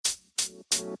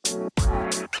Good.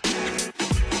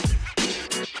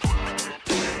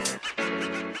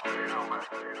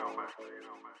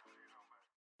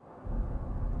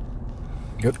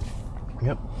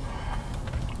 Yep.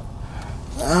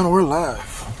 And we're live.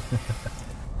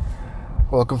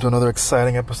 Welcome to another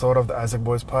exciting episode of the Isaac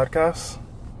Boys podcast.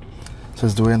 This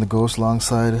is Dwayne the Ghost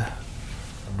alongside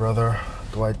my brother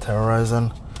Dwight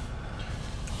Terrorizing.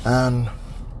 And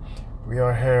we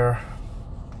are here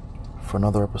for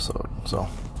another episode. So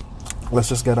let's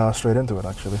just get straight into it,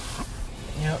 actually.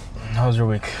 Yep. How was your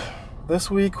week? This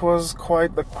week was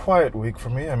quite the quiet week for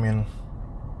me. I mean,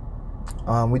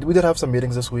 we did have some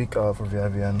meetings this week for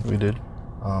VIVN. We did.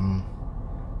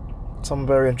 Some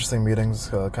very interesting meetings,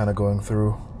 kind of going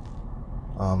through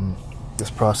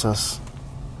this process,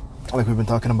 like we've been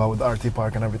talking about with RT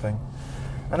Park and everything,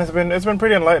 and it's been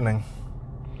pretty enlightening.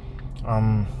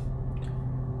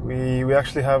 We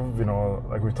actually have,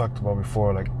 like we talked about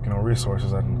before, like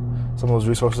resources, and some of those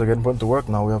resources are getting put into work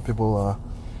now. We have people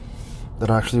that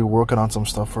are actually working on some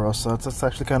stuff for us. So that's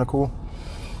actually kind of cool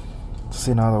to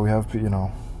see now that we have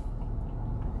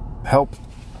help.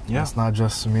 Yeah. It's not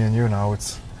just me and you now. We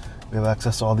have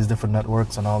access to all these different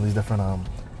networks and all these different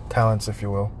talents, if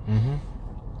you will. Mm-hmm.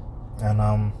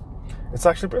 And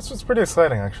it's pretty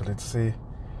exciting, actually, to see,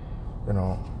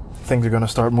 things are going to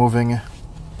start moving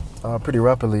pretty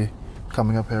rapidly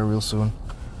coming up here real soon.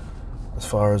 As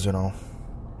far as,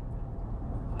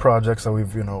 projects that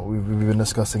we've been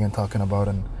discussing and talking about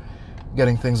and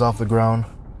getting things off the ground.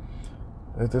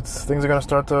 Things are going to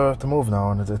start to move now,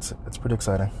 and it's pretty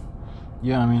exciting.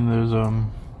 Yeah, I mean, there's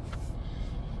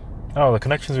the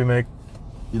connections we make,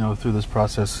 through this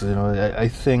process. I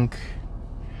think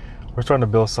we're starting to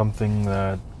build something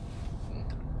that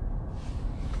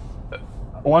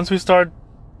once we start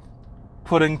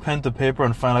putting pen to paper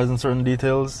and finalizing certain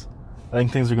details, I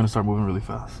think things are going to start moving really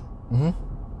fast. Mm-hmm.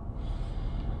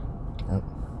 Yep.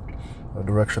 The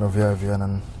direction of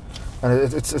VIVN,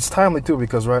 and it's timely too,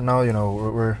 because right now,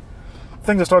 we're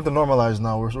things are starting to normalize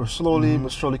now. We're slowly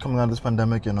but surely coming out of this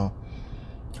pandemic.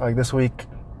 Like this week.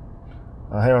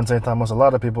 Here in St. Thomas, a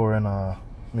lot of people were in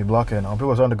me blocking.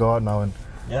 People are starting to go out now in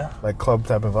like club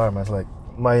type environments. Like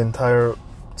my entire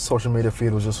social media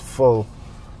feed was just full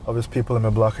of just people in my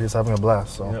block just having a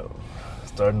blast. So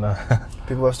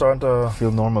people are starting to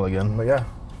feel normal again. But yeah,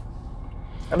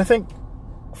 and I think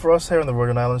for us here in the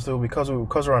Virgin Islands too, because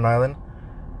we're an island,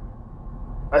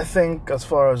 I think as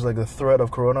far as like the threat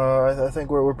of Corona, I think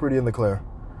we're pretty in the clear.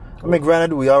 I mean,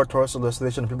 granted, we are a tourist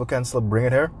destination, and people can still bring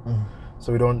it here. Mm-hmm.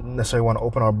 So we don't necessarily want to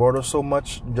open our borders so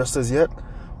much just as yet.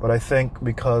 But I think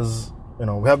because, we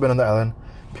have been on the island,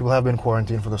 people have been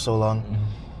quarantined for so long. Mm-hmm.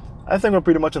 I think we're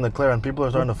pretty much in the clear, and people are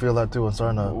starting to feel that too, and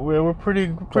starting to... We're pretty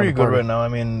good right now. I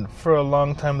mean, for a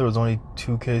long time there was only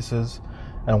 2 cases,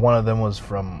 and one of them was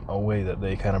from away that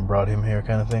they kind of brought him here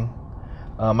kind of thing.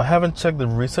 I haven't checked the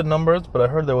recent numbers, but I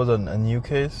heard there was a new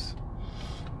case.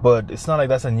 But it's not like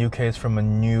that's a new case from a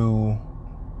new...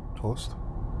 host?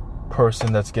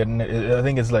 Person that's getting it. I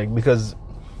think it's like because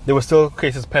there were still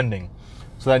cases pending,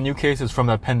 so that new case is from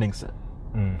that pending set.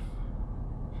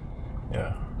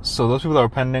 Yeah. So those people that were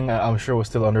pending, I'm sure, were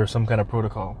still under some kind of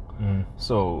protocol.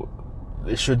 So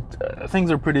it should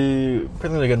things are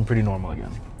getting pretty normal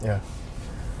again. Yeah.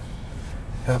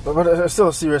 Yeah, but it's still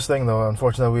a serious thing, though.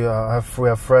 Unfortunately, we have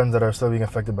friends that are still being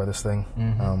affected by this thing.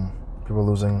 Mm-hmm. People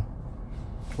losing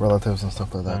relatives and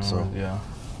stuff like that. So yeah.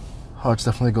 Hearts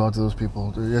definitely go out to those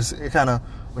people. It kind of,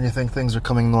 when you think things are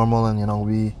coming normal and,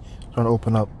 we trying to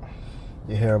open up,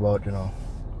 you hear about,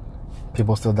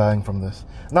 people still dying from this.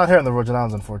 Not here in the Virgin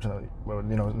Islands, unfortunately, but,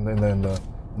 in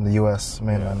the U.S.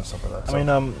 mainland and stuff like that. So I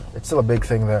mean, it's still a big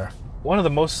thing there. One of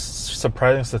the most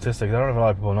surprising statistics, I don't know if a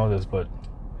lot of people know this, but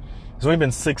there's only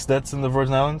been 6 deaths in the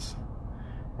Virgin Islands,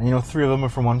 and 3 of them are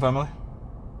from one family.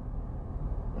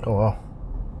 Oh, wow.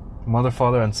 Mother,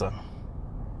 father, and son.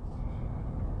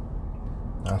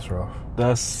 That's rough.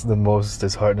 That's the most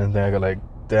disheartening thing. I got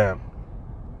damn,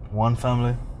 one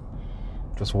family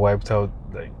just wiped out.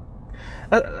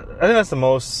 I think that's the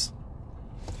most.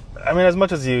 I mean, as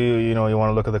much as you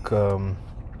want to look at the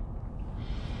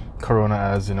Corona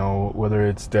as whether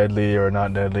it's deadly or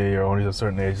not deadly or only to a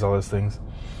certain age, all those things.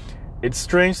 It's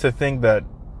strange to think that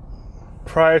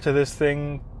prior to this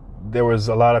thing, there was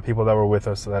a lot of people that were with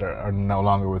us that are no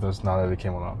longer with us now that they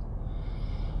came along.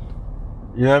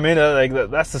 You know what I mean?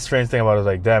 That's the strange thing about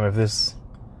it. Damn, if this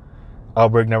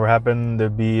outbreak never happened,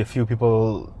 there'd be a few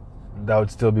people that would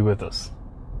still be with us.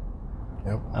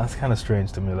 Yep. That's kind of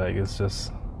strange to me.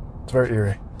 It's very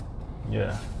eerie.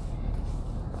 Yeah.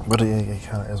 But it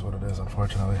kind of is what it is,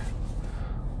 unfortunately.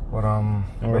 But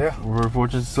we're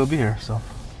fortunate to still be here. So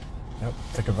Yep,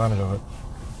 take advantage of it.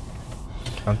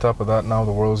 On top of that, now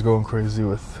the world's going crazy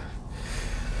with,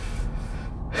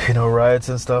 you know, riots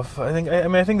and stuff. I think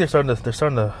they're starting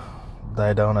to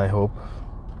die down. I hope,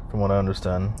 from what I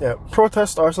understand. Yeah,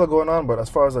 protests are still going on, but as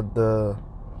far as the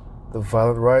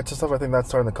violent riots and stuff, I think that's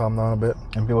starting to calm down a bit.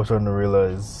 And people are starting to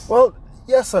realize. Well,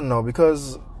 yes and no,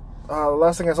 because the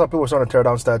last thing I saw, people were starting to tear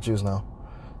down statues now.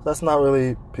 That's not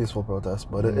really peaceful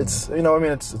protest, but it's, you know, I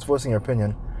mean, it's voicing your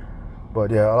opinion. But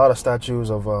yeah, a lot of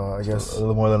statues of, I guess... A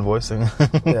little more than voicing.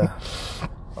 Yeah.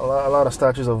 A lot of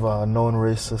statues of known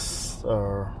racists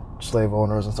or slave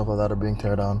owners and stuff like that are being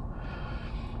tear down.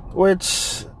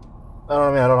 Which, I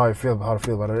don't know how to feel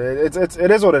about it.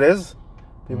 It is what it is.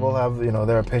 People have, you know,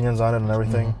 their opinions on it and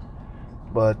everything.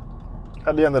 But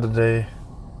at the end of the day,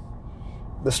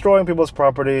 destroying people's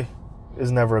property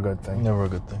is never a good thing. Never a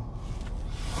good thing.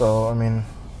 So, I mean...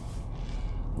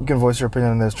 You can voice your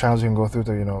opinion, and there's channels you can go through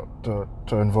to, you know,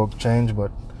 to invoke change,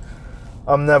 but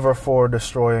I'm never for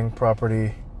destroying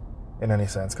property in any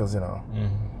sense, because, you know,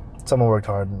 someone worked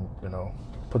hard and, you know,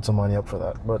 put some money up for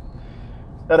that. But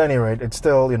at any rate, it's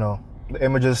still, you know, the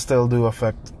images still do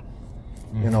affect,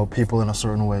 you know, people in a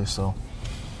certain way, so.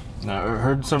 I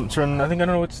heard some certain, I think, I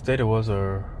don't know what state it was,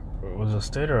 or was it a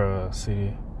state or a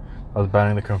city? I was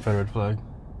banning the Confederate flag.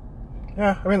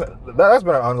 Yeah, I mean, that's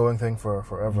been an ongoing thing for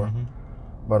forever.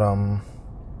 But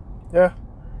yeah,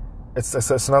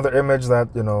 it's another image that,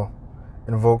 you know,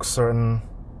 invokes certain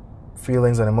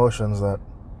feelings and emotions that,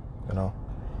 you know,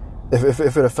 if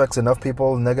it affects enough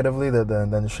people negatively,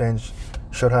 then change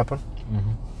should happen.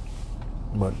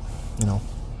 But, you know,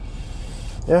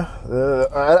 yeah,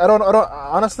 I don't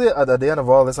honestly, at the end of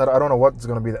all this, I don't know what's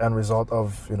going to be the end result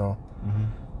of, you know,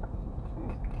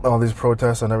 all these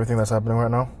protests and everything that's happening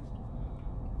right now.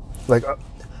 Like,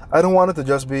 I don't want it to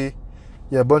just be,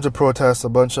 yeah, a bunch of protests, a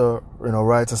bunch of, you know,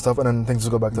 riots and stuff, and then things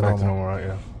just go back to normal. Right,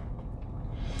 yeah.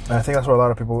 And I think that's where a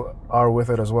lot of people are with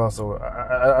it as well. So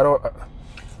I don't.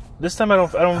 This time I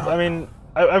don't. I mean,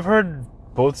 I've heard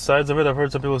both sides of it. I've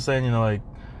heard some people saying, you know,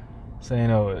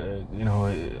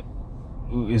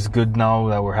 it's good now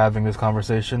that we're having this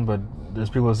conversation. But there's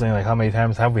people saying, like, how many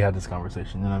times have we had this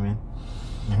conversation? You know what I mean?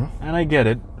 And I get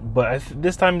it, but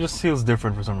this time just feels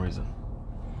different for some reason.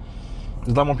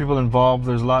 There's a lot more people involved.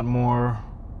 There's a lot more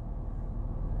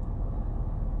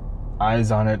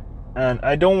eyes on it, and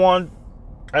I don't want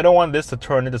this to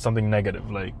turn into something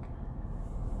negative, like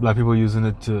black people using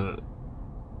it to,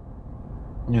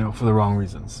 you know, for the wrong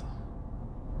reasons,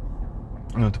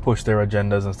 you know, to push their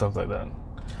agendas and stuff like that.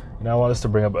 You know, I want us to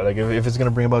bring about, like, if it's going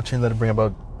to bring about change, let it bring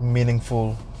about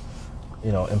meaningful,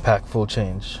 you know, impactful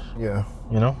change. Yeah.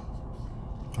 You know,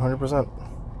 100%.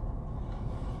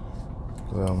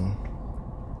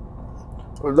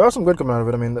 Well, there's some good coming out of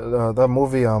it. I mean, that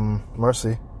movie,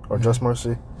 Mercy, or Just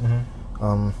Mercy,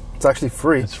 it's actually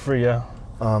free. It's free, yeah.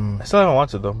 I still haven't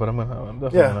watched it, though, but I'm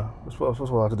definitely gonna... I'm supposed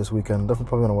to watch it this weekend. Definitely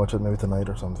probably going to watch it maybe tonight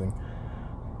or something.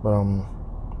 But,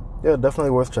 yeah,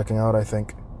 definitely worth checking out, I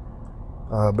think.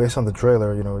 Based on the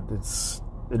trailer, you know,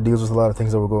 it deals with a lot of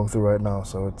things that we're going through right now,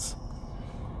 so it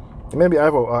may be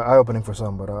eye-opening for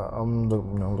some, but I'm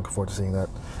looking forward to seeing that.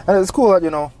 And it's cool that, you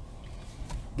know,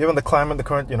 given the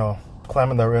current, you know,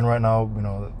 climate that we're in right now, you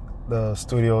know, the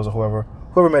studios or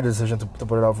whoever made the decision to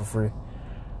put it out for free,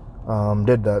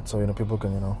 did that, so, you know, people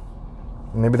can, you know,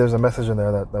 maybe there's a message in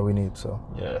there that we need. So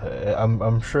yeah,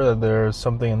 I'm sure that there's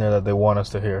something in there that they want us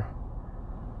to hear,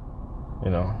 you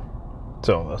know,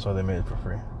 so that's why they made it for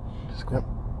free. It's cool. Yep.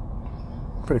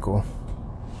 Pretty cool.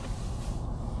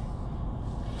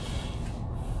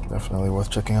 Definitely worth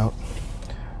checking out.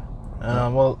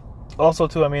 Well, also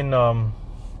too, I mean,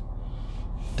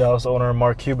 Dallas owner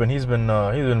Mark Cuban, he's been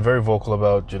very vocal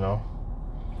about, you know,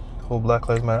 whole Black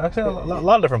Lives Matter. Actually, a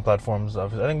lot of different platforms. I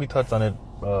think we touched on it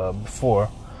before.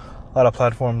 A lot of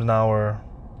platforms now are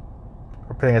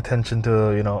paying attention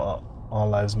to, you know, all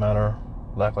lives matter,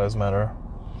 Black Lives Matter.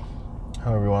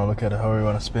 However you want to look at it, however you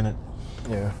want to spin it.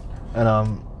 Yeah.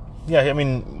 And yeah, I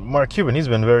mean, Mark Cuban, he's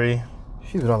been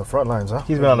on the front lines, huh?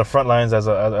 He's been on the front lines as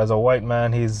a white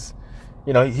man. He's,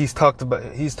 you know, he's talked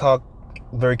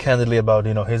very candidly about,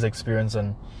 you know, his experience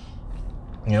and,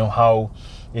 you know, how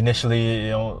initially, you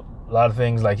know, a lot of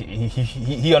things, like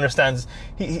he understands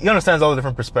all the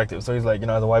different perspectives. So he's like, you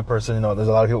know, as a white person, you know, there's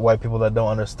a lot of white people that don't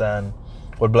understand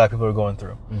what black people are going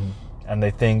through. Mm-hmm. And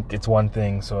they think it's one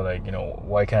thing, so, like, you know,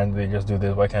 why can't they just do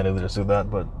this? Why can't they just do that?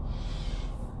 But,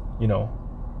 you know,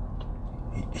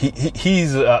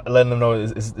 he's letting them know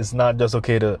it's not just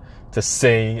okay to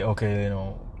say, okay, you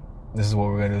know, this is what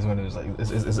we're gonna do. It's like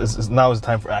it's now is the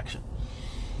time for action.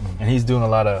 Mm-hmm. And he's doing a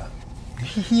lot of.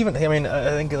 He even, I mean, I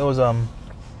think it was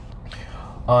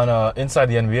on Inside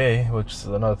the NBA, which is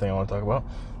another thing I want to talk about.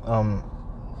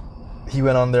 He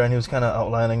went on there and he was kind of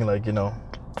outlining, like, you know,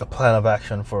 a plan of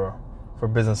action for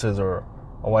businesses or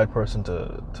a white person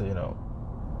to you know,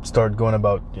 start going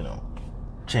about, you know,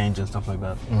 change and stuff like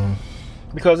that.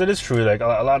 Because it is true, like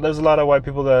there's a lot of white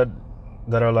people that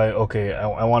are like, okay,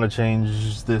 I want to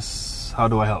change this. How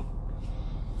do I help?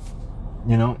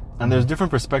 You know, and there's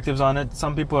different perspectives on it.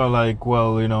 Some people are like,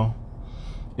 well, you know,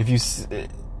 if you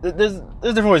there's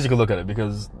different ways you can look at it,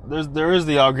 because there is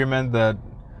the argument that,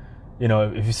 you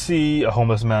know, if you see a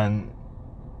homeless man,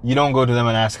 you don't go to them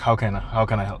and ask, how can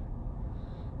I help?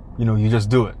 You know, you just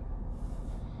do it.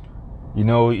 You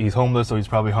know, he's homeless, so he's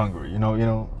probably hungry. You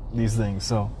know these things.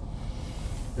 So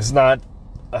it's not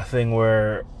a thing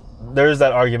where there is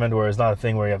that argument where it's not a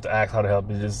thing where you have to ask how to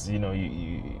help. It's just, you know,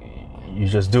 you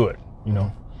just do it. You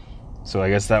know. So I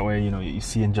guess that way, you know, you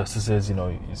see injustices. You know,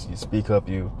 you speak up.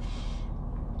 You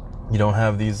don't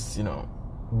have these, you know,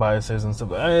 biases and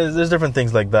stuff. I mean, there's different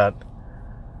things like that.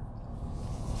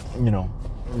 You know.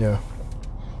 Yeah.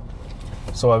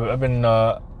 So I've been.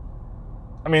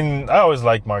 I mean, I always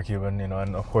liked Mark Cuban, you know,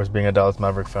 and of course, being a Dallas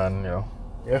Maverick fan, you know.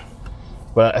 Yeah.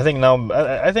 But I think now,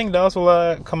 I think Dallas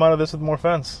will come out of this with more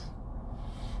fans,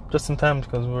 just in time,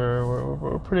 because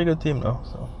we're a pretty good team now.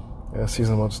 So. Yeah,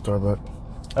 season about to start, but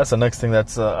that's the next thing.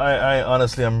 That's I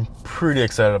honestly I'm pretty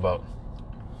excited about.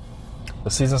 The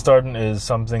season starting is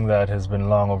something that has been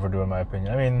long overdue, in my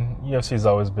opinion. I mean, UFC has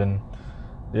always been,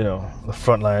 you know, the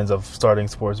front lines of starting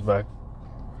sports back.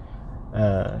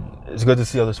 And it's good to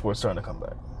see other sports starting to come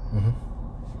back.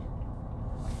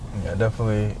 Yeah,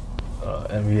 definitely.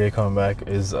 NBA coming back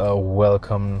is a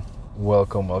welcome.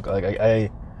 Like I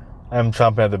am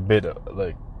chomping at the bit.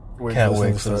 Like, can't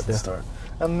wait for this to start.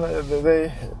 And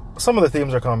they some of the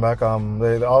teams are coming back.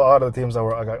 They all of the teams that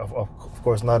were, of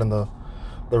course, not in the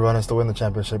runnings to win the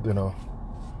championship. You know,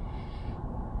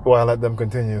 well, I let them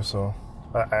continue. So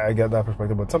I get that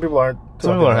perspective, but some people aren't.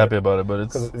 Some people aren't happy about it, but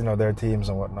it's because, you know, their teams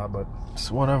and whatnot. But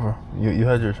it's whatever. You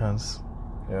had your chance.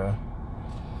 Yeah.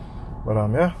 But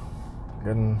yeah,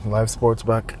 getting live sports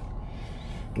back,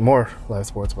 more live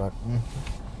sports back.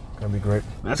 Gonna be great.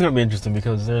 That's gonna be interesting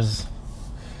because there's,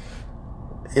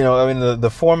 you know, I mean the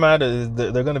format is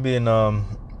they're gonna be in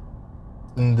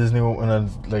Disney, in a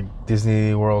like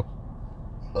Disney World,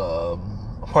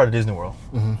 part of Disney World.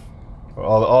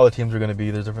 All the teams are going to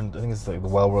be, there's different, I think it's like the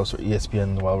Wild World, or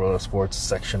ESPN, the Wild World of Sports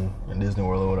section in Disney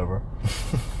World or whatever.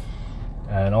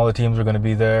 And all the teams are going to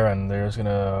be there, and they're just going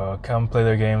to come play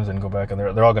their games and go back, and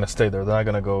they're all going to stay there. They're not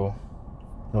going to go,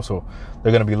 you know, so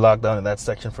they're going to be locked down in that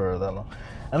section for that long.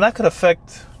 And that could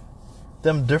affect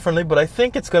them differently, but I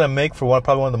think it's going to make for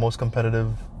probably one of the most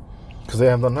competitive. Because they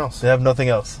have nothing else. They have nothing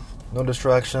else. No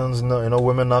distractions, no, you know,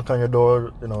 women knock on your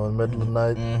door, you know, in the middle of the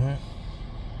night.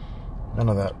 None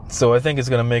of that. So I think it's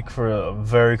going to make for a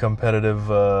very competitive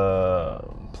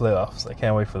playoffs. I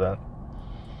can't wait for that.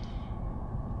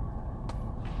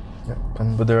 Yeah,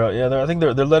 but I think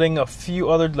they're letting a few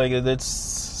other, like, I think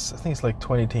it's like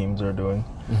 20 teams are doing.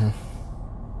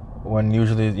 When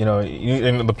usually, you know,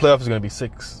 in the playoffs is going to be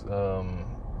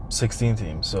 16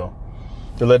 teams. So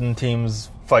they're letting teams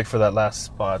fight for that last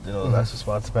spot, you know, the last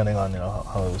spot, depending on, you know,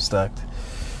 how it was stacked.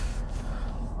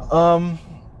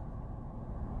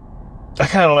 I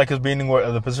kind of like us being in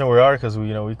the position we are, because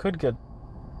we could get.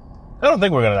 I don't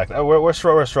think we're gonna knock out. We're a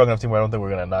strong enough team where I don't think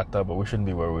we're gonna knock out, but we shouldn't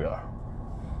be where we are,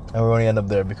 and we only end up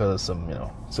there because of some, you know,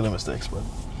 silly mistakes. But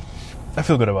I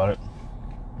feel good about it.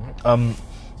 I'm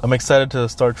excited to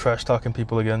start trash talking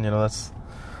people again. You know, that's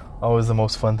always the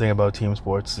most fun thing about team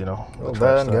sports. You know, well,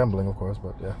 that and gambling, of course,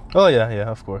 but yeah. Oh yeah,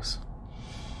 of course.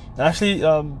 Actually,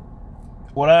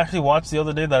 what I actually watched the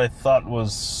other day that I thought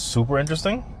was super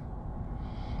interesting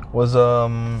was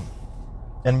NBA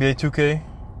 2K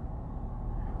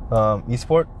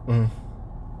esport. I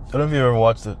don't know if you ever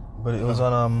watched it, but it was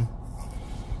on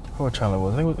what channel it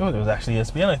was. I think it was actually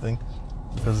ESPN, I think,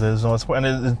 because there's no sport,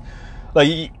 and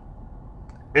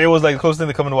it was like the closest thing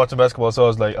to coming to watching basketball. So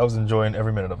I was enjoying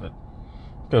every minute of it.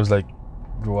 It was like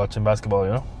you're watching basketball,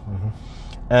 you know.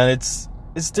 And it's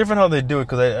different how they do it,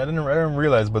 because I didn't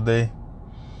realize, but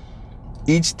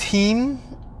each team.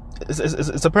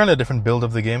 It's apparently a different build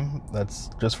of the game that's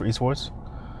just for esports,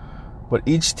 but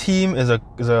each team is a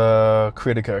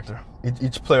created character.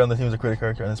 Each player on the team is a created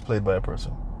character, and it's played by a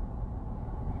person.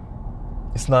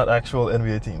 It's not actual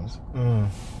NBA teams.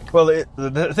 Well,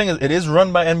 the thing is, it is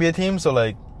run by NBA teams, so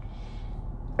like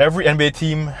every NBA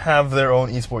team have their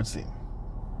own esports team.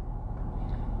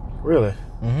 Really?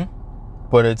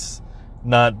 But it's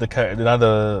not the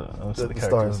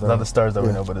stars, not the stars that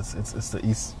we know, but it's the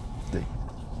East.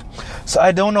 So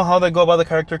I don't know how they go about the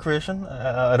character creation.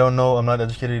 I don't know. I'm not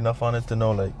educated enough on it to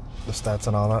know like The stats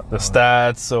and all that. the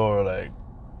stats, or like,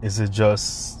 is it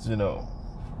just, you know,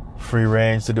 free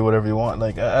range to do whatever you want?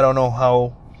 Like, I don't know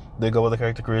how they go with the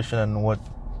character creation and what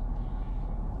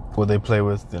they play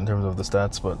with in terms of the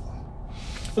stats, but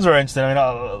it was very interesting. I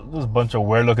mean, there's a bunch of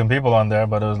weird looking people on there,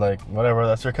 but it was like, whatever,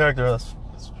 that's your character. That's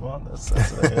what you want.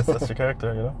 That's your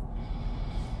character, you know.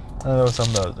 And there was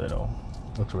some that, you know,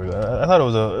 looked really good. I thought it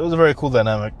was a very cool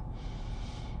dynamic.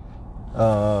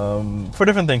 For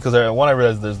different things, because I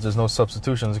realized there's no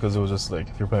substitutions, because it was just like,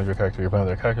 if you're playing with your character, you're playing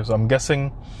with their character. So I'm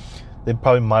guessing they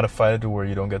probably modified it to where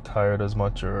you don't get tired as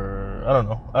much, or I don't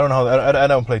know how. I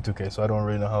don't play 2K, so I don't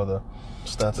really know how the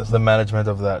stats, the management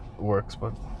of that works.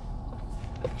 But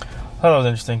I thought it was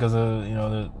interesting because you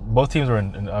know, both teams were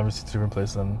in obviously different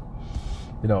places, and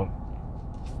you know,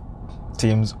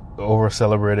 teams over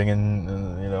celebrating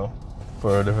and you know,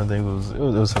 for different things. It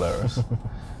was hilarious.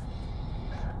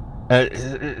 And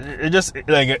it just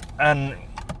like, and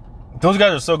those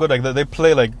guys are so good. Like they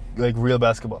play like real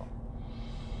basketball.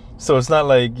 So it's not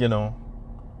like, you know,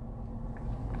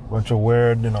 Bunch of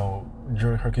weird, you know,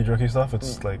 herky jerky stuff.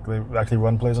 It's like they actually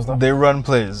run plays and stuff. they run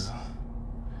plays.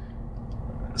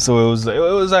 So it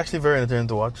was actually very entertaining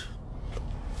to watch.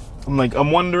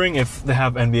 I'm wondering if they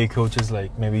have NBA coaches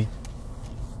like maybe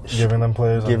Giving them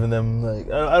plays. giving them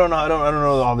like, I don't know. I don't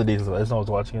know all the details. I just know I was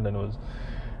watching it, and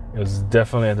it was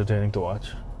definitely entertaining to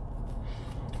watch.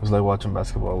 It was like watching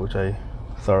basketball, which I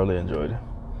thoroughly enjoyed.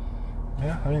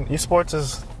 Yeah, I mean,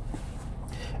 esports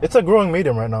it's a growing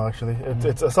medium right now. Actually,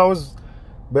 it's always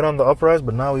been on the uprise,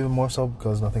 but now even more so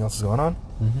because nothing else is going on.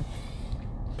 Mm-hmm.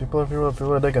 People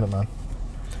are digging it, man.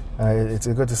 It's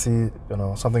good to see, you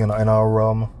know, something in our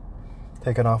realm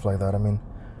taking off like that. I mean,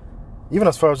 even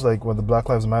as far as like with the Black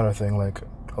Lives Matter thing, like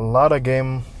a lot of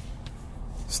game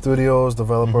studios,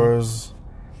 developers,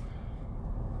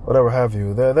 whatever have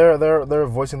you, they're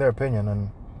voicing their opinion,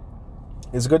 and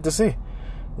it's good to see.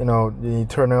 You know, you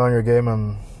turning on your game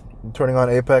and turning on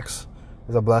Apex,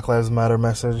 there's a Black Lives Matter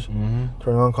message. Mm-hmm.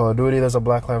 Turning on Call of Duty, there's a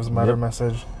Black Lives Matter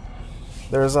message.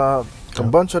 There's a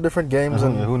bunch of different games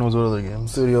and who knows what other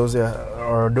games studios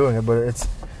are doing it, but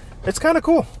it's kind of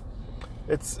cool.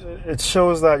 It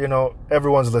shows that, you know,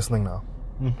 everyone's listening now.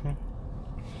 Mm-hmm.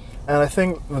 And I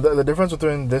think the difference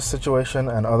between this situation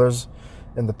and others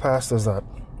in the past is that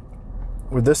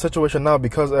with this situation now,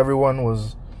 because everyone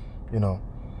was, you know,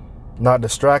 not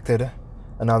distracted,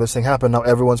 and now this thing happened, now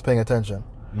everyone's paying attention.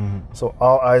 Mm-hmm. So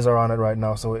all eyes are on it right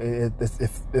now. So if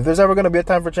there's ever going to be a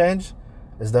time for change,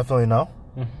 it's definitely now.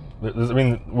 I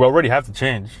mean, we already have to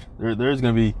change. There is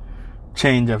going to be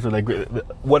change after, like,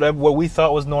 what we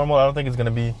thought was normal. I don't think it's going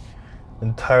to be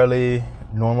entirely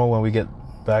normal when we get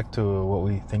back to what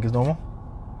we think is normal.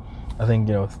 I think,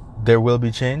 you know, there will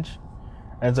be change,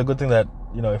 and it's a good thing that,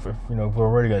 you know, if you know, if we're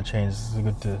already going to change, it's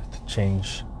good to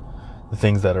change the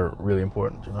things that are really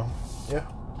important, you know. Yeah,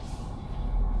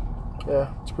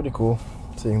 it's pretty cool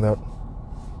seeing that.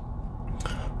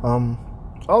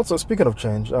 Also, speaking of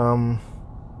change,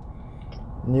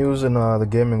 news in the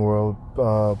gaming world,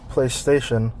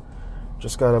 PlayStation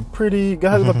just got a pretty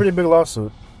big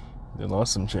lawsuit. They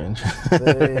lost some change.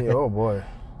 Oh boy,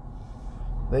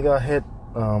 they got hit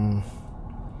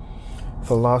with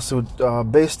a lawsuit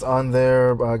based on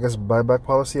their, I guess, buyback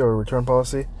policy or return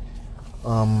policy.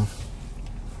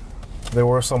 There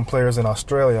were some players in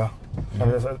Australia. I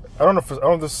don't know if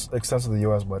this extends to the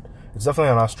US, but it's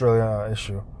definitely an Australia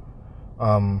issue.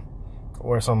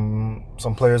 Where some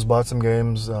players bought some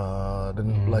games,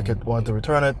 didn't like it, wanted to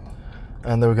return it,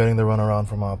 and they were getting the runaround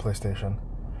from PlayStation.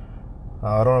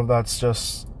 I don't know if that's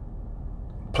just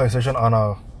PlayStation on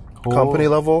a company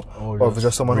level, or if it's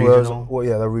just someone regional.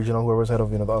 the regional, whoever's head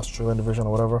of, you know, the Australian division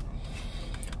or whatever.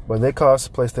 But they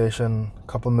cost PlayStation a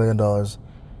couple $1 million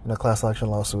in a class action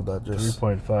lawsuit that just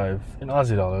 3.5 in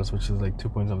Aussie dollars, which is like 2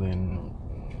 point something in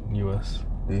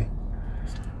USD.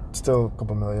 Still a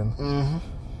couple million. Mm-hmm.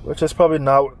 Which is probably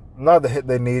not the hit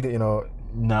they need, you know.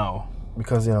 No,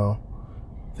 because, you know,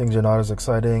 things are not as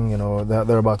exciting. You know,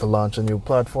 they're about to launch a new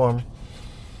platform,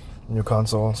 new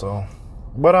console. So,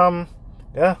 but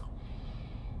yeah.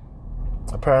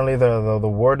 Apparently, the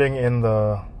wording in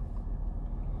the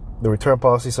return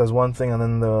policy says one thing, and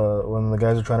then when the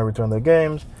guys are trying to return their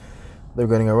games, they're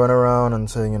getting a runaround and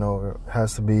saying, you know, it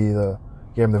has to be the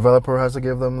game developer has to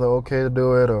give them the okay to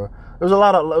do it, or there was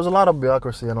a lot of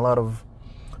bureaucracy and a lot of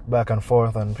back and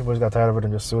forth, and people just got tired of it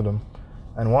and just sued them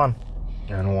and won.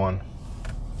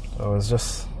 So it's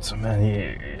just, so man,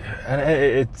 and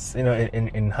it's, you know,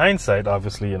 in hindsight,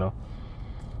 obviously, you know,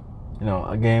 you know,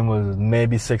 a game was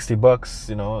maybe $60.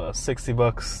 You know,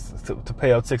 $60 to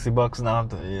pay out $60 now. Have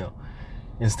to, you know,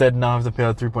 instead now have to pay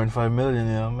out 3.5 million.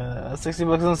 You know, man,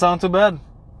 $60 doesn't sound too bad.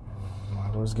 Might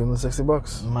as well just give them the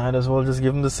 $60. Might as well just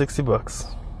give them the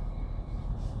 $60.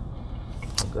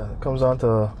 It comes down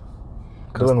to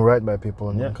doing right by people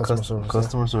and customer service.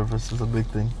 Customer service is a big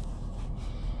thing.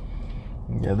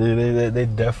 Yeah, they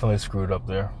definitely screwed up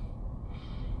there.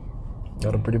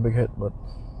 Got a pretty big hit, but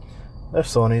there's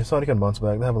Sony. Sony can bounce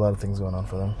back. They have a lot of things going on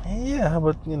for them. Yeah,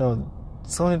 but you know,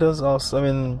 Sony does also. I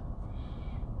mean,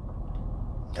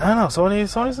 I don't know.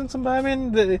 Sony's in some. I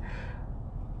mean,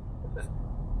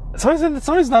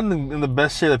 Sony's not in the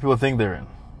best shape that people think they're in.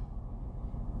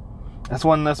 That's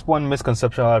one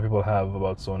misconception a lot of people have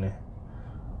about Sony.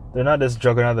 They're not this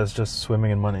juggernaut that's just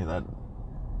swimming in money that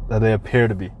they appear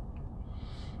to be.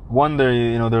 One,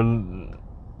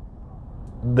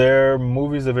 their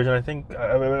movies division. I think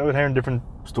I've been hearing different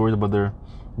stories about they're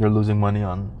losing money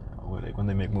on when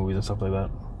they make movies and stuff like that.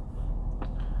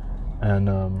 And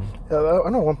I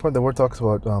know at one point there were talks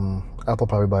about Apple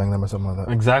probably buying them or something like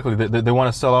that. Exactly, they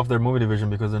want to sell off their movie division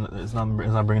because it's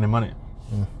not bringing in money.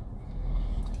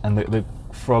 And they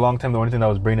for a long time the only thing that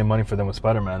was bringing in money for them was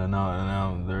Spider-Man, and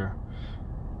now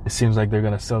it seems like they're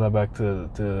gonna sell that back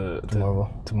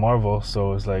to Marvel.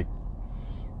 So it's like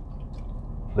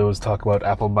there was talk about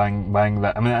Apple buying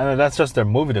that. I mean that's just their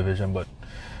movie division, but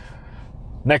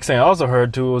next thing I also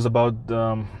heard too was about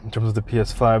in terms of the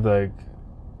PS5, like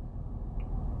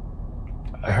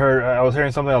I was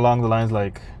hearing something along the lines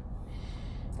like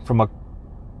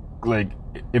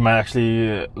it might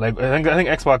actually like I think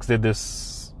Xbox did this.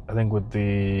 I think with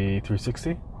the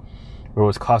 360, where it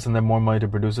was costing them more money to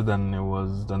produce it than they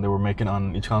were making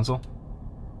on each console.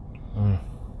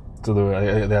 So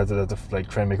they had to like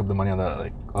try and make up the money on that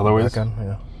like other ways.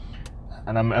 Yeah.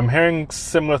 And I'm hearing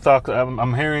similar talk.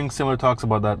 I'm hearing similar talks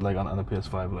about that like on the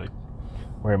PS5, like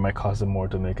where it might cost them more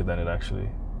to make it than it actually,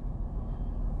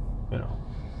 you know.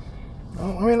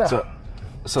 I mean,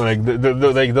 so like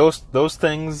like those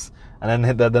things, and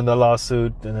then the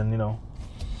lawsuit, and then you know,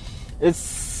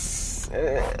 it's.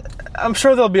 I'm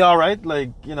sure they'll be all right.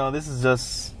 Like you know, this is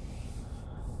just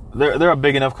they're a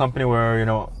big enough company where you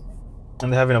know,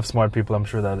 and they have enough smart people. I'm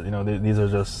sure that you know these are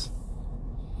just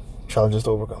challenges to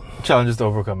overcome.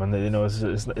 And you know,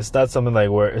 it's not something like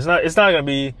where it's not gonna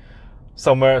be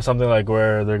something like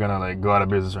where they're gonna like go out of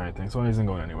business or anything. Sony isn't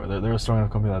going anywhere. They're a strong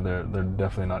enough company that they're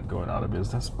definitely not going out of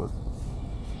business, but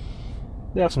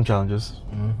they have some challenges.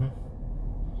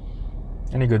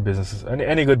 Any good business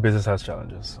has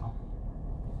challenges. So.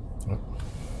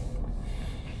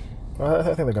 I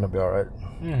think they're gonna be all right.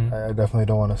 I definitely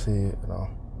don't want to see, you know,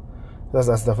 that's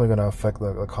definitely gonna affect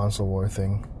the console war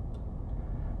thing.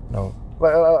 You know,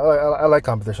 I like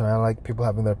competition. I like people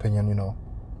having their opinion, you know,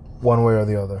 one way or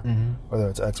the other, whether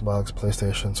it's Xbox,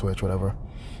 PlayStation, Switch, whatever.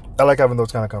 I like having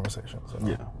those kind of conversations. You know?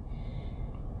 Yeah.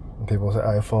 And people say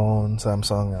iPhone,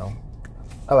 Samsung, you know,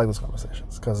 I like those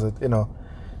conversations because it, you know,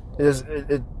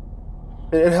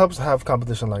 it helps have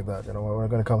competition like that. You know,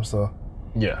 when it comes to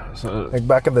so like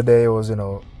back in the day, it was you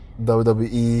know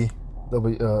WWE,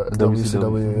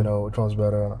 WCW, you know, which one's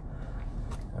better.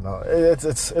 You know,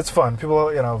 it's fun.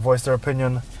 People you know voice their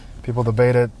opinion. People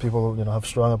debate it. People you know have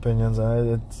strong opinions,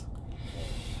 and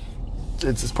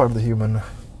it's part of the human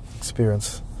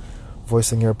experience,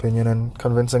 voicing your opinion and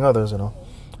convincing others. You know,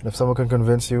 and if someone can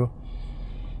convince you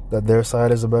that their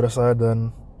side is the better side,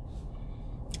 then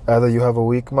either you have a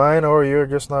weak mind or you're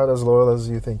just not as loyal as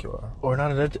you think you are, or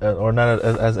not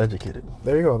as educated.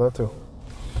 There you go, that too.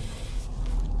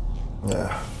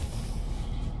 Yeah,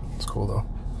 it's cool though.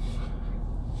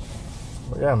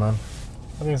 But yeah, man.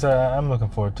 I think so. I'm looking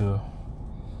forward to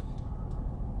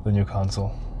the new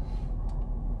console.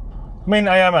 I mean,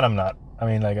 I am and I'm not. I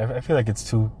mean, like I feel like it's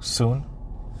too soon.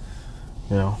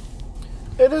 You know,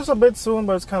 it is a bit soon,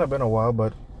 but it's kind of been a while.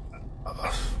 But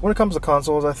when it comes to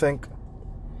consoles, I think.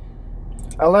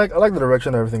 I like the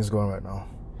direction everything's going right now,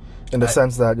 in the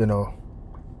sense that you know,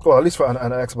 well at least for an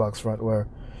Xbox front, where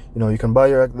you know you can buy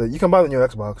the new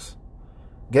Xbox,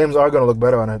 games are going to look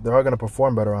better on it, they are going to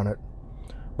perform better on it,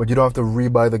 but you don't have to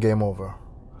re-buy the game over.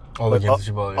 All the games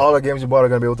you bought, all the games you bought are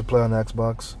going to be able to play on the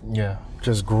Xbox. Yeah, which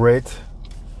is great.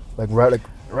 Right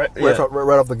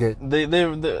off the gate.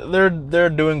 They're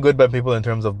doing good by people in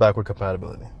terms of backward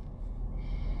compatibility.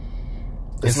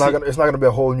 It's not gonna be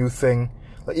a whole new thing.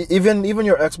 Like, even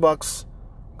your Xbox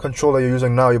controller you're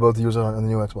using now, you're able to use it on the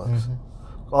new Xbox.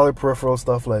 All your peripheral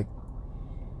stuff, like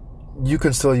you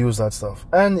can still use that stuff,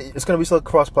 and it's gonna be still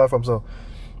cross-platform. So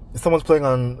if someone's playing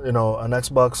on you know an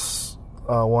Xbox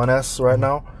One S right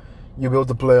now, you'll be able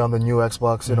to play on the new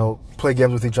Xbox, you know, play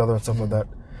games with each other and stuff like that.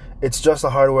 It's just the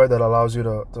hardware that allows you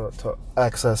to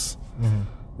access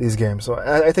these games. So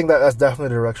I think that's definitely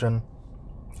the direction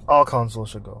all consoles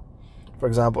should go. For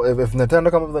example, if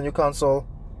Nintendo comes up with a new console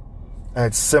and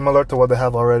it's similar to what they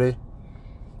have already,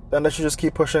 then they should just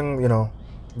keep pushing, you know,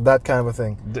 that kind of a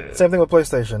thing. Same thing with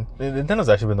PlayStation. Nintendo's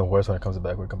actually been the worst when it comes to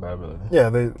backward compatibility. Yeah,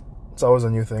 it's always a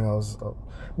new thing.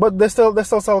 But they still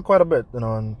sell quite a bit, you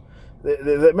know, and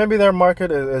maybe their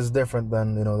market is different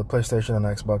than, you know, the PlayStation and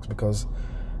Xbox, because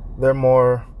they're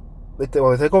more, they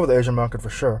take over the Asian market for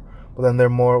sure, but then they're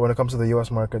more, when it comes to the US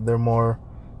market, they're more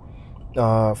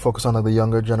focused on like the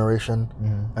younger generation,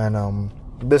 and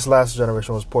this last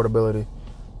generation was portability,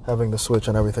 having the Switch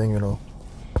and everything, you know,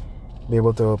 be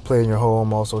able to play in your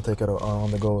home, also take it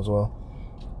on the go as well.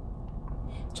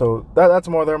 So that's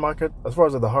more their market. As far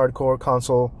as the hardcore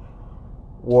console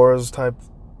wars type,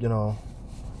 you know,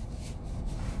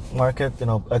 market, you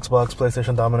know, Xbox,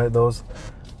 PlayStation dominate those,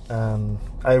 and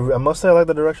I must say I like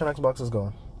the direction Xbox is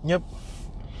going. Yep.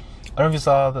 I don't know if you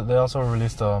saw that they also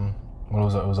released well,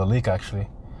 it was a leak actually.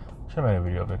 Should have made a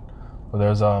video of it. But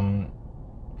there's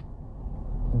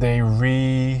they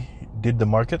redid the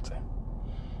market.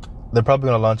 They're probably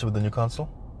gonna launch it with the new console.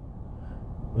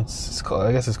 It's called,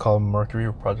 I guess it's called Mercury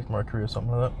or Project Mercury or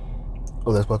something like that.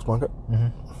 Oh, the Xbox market.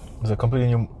 It's a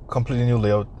completely new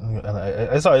layout, and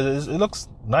I saw it. It looks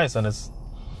nice, and it's,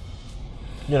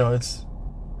 you know, it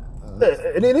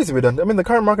needs to be done. I mean, the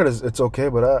current market it's okay,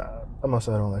 but I must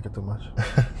say I don't like it too much.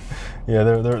 Yeah,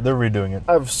 they're redoing it.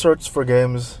 I've searched for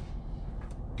games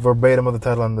verbatim of the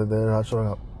title and they're not showing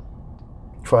up.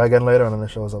 Try again later and then it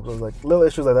shows up. So it's like little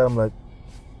issues like that. I'm like,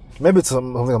 maybe it's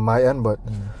something on my end, but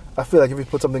I feel like if you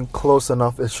put something close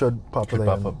enough, it should populate.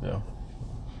 Pop up, yeah.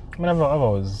 I mean, I've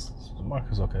always, the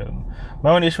market's okay.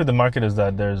 My only issue with the market is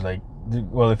that there's like,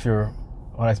 well, if you're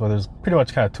on Xbox, there's pretty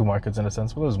much kind of two markets in a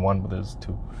sense. Well, there's one, but there's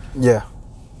two. Yeah.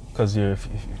 Because if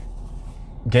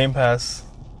Game Pass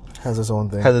has its own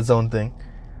thing,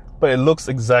 but it looks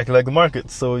exactly like the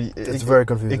market, so it's very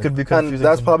confusing. It could be confusing. And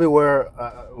that's probably where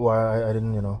why I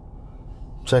didn't, you know,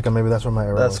 check, and maybe that's where my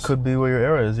error was. That could be where your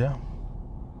error is, yeah.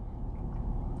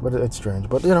 But it's strange.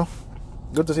 But you know,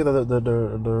 good to see that they're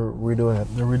redoing it.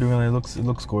 They're redoing it. It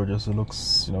looks gorgeous. It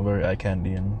looks, you know, very eye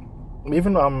candy, and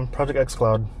even Project X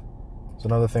Cloud is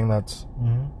another thing that's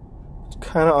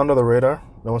kind of under the radar.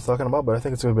 No one's talking about, but I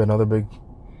think it's going to be another big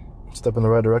step in the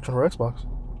right direction for Xbox.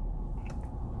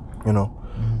 You know,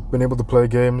 being able to play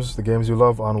games, the games you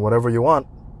love, on whatever you want.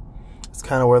 It's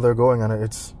kind of where they're going, and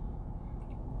it's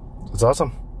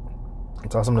awesome.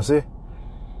 It's awesome to see.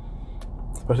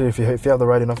 Especially if you have the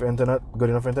right enough internet, good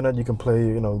enough internet, you can play,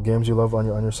 you know, games you love on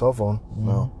your cell phone.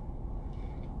 No,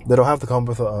 they don't have to come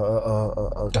with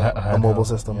a mobile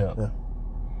system. Yeah.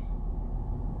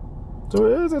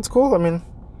 So it's cool. I mean,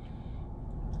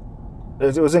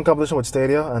 it was in competition with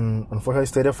Stadia, and unfortunately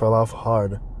Stadia fell off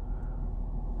hard.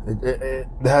 They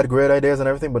had great ideas and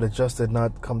everything, but it just did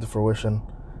not come to fruition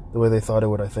the way they thought it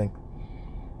would, I think.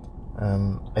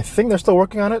 And I think they're still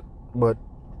working on it, but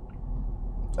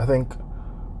I think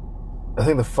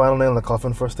the final nail in the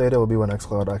coffin for Stadia will be when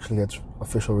xCloud actually gets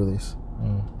official release.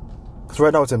 Because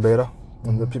right now it's in beta,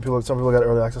 and some people got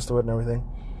early access to it and everything.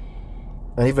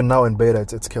 And even now in beta,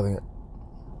 it's killing it.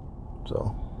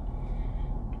 So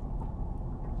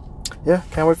yeah,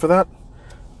 can't wait for that.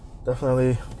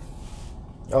 Definitely.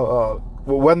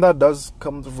 When that does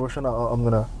come to fruition, I'm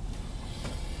gonna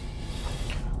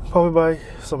probably buy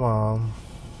some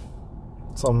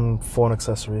phone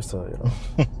accessories to, you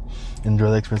know, enjoy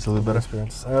the experience a little better.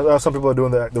 Some people are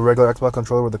doing the regular Xbox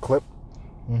controller with the clip,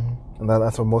 and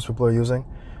that's what most people are using.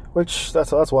 Which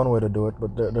that's one way to do it.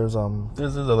 But there's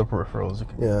other peripherals.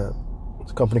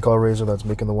 It's a company called Razer that's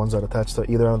making the ones that attach to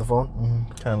either end of the phone.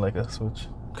 Kind of like a Switch.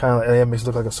 It makes it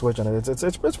look like a Switch, and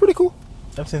it's pretty cool.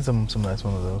 I've seen some nice ones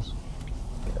of those.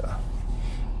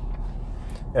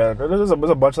 Yeah, there's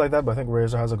a bunch like that, but I think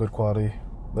Razer has a good quality.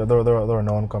 They're a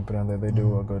known company, and they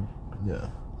do a good. Yeah.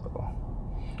 So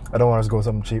I don't want to go with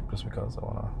something cheap just because I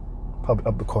want to probably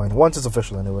up the coin once it's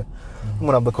official. Anyway, I'm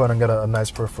gonna up the coin and get a nice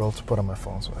peripheral to put on my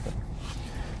phone so I can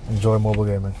enjoy mobile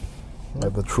gaming,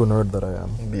 like the true nerd that I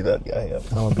am. Be that guy. Yeah.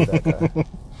 I want to be that guy.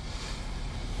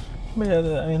 But yeah,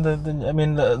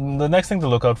 the next thing to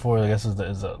look out for, I guess, is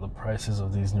the prices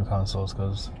of these new consoles,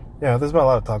 because there's been a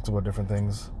lot of talks about different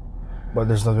things, but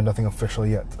there's been nothing official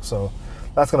yet. So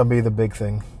that's gonna be the big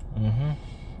thing.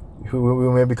 We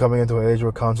may be coming into an age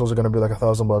where consoles are gonna be like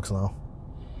 $1,000 now.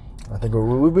 I think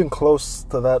we've been close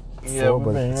to that. Yeah,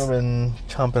 we've been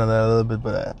chomping on that a little bit,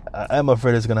 but I'm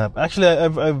afraid it's gonna happen. Actually,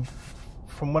 I've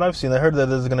from what I've seen, I heard that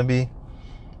there's gonna be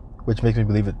which makes me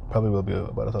believe it probably will be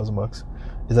about $1,000,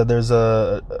 is that there's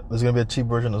gonna be a cheap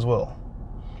version as well.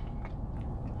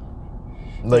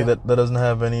 Like that doesn't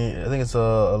have any. I think it's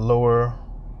a lower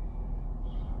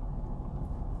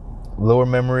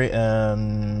memory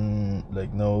and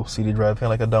like no CD drive,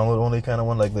 kind of like a download only kind of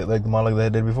one, like the model that I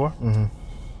did before. Mm-hmm.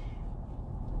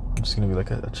 It's gonna be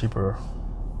like a cheaper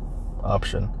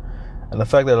option. And the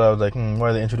fact that I was like, why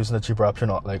are they introducing a cheaper option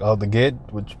like out the gate,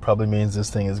 which probably means this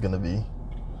thing is gonna be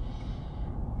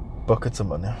buckets of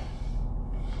money.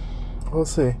 We'll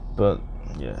see. But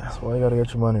yeah, that's why you gotta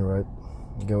get your money right.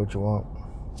 Get what you want.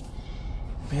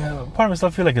 Yeah, part of me still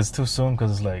feel like it's too soon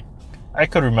because it's like I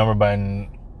could remember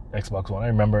buying Xbox One. I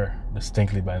remember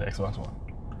distinctly buying the Xbox One.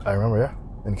 I remember, yeah,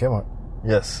 in Kmart.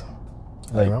 Yes,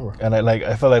 I remember, and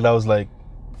I felt like that was like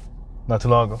not too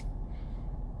long ago.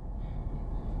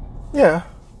 Yeah,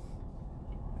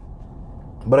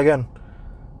 but again,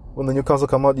 when the new console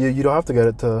come out, you don't have to get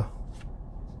it to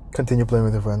continue playing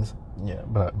with your friends. Yeah,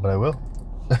 but I will.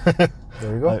 There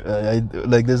you go. I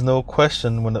like. There's no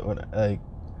question when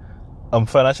I'm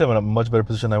financially in a much better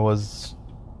position than I was.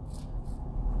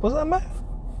 Was that my?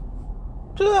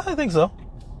 I think so.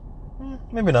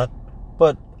 Maybe not,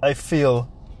 but I feel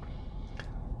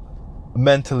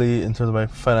mentally, in terms of my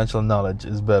financial knowledge,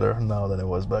 is better now than it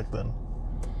was back then.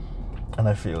 And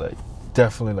I feel like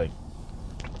definitely like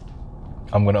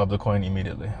I'm gonna up the coin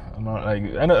immediately. I'm not like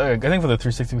I know. I think for the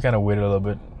 360 we kind of waited a little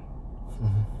bit,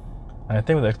 and I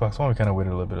think with the Xbox One we kind of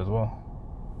waited a little bit as well.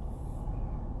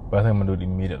 But I think I'm gonna do it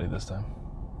immediately this time.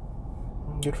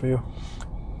 Good for you.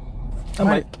 I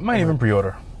might even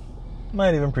pre-order.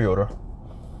 Sometimes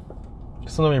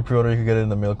when you pre-order, you can get it in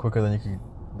the mail quicker than you could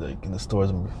like in the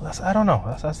stores. I don't know.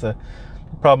 That's the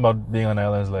problem about being on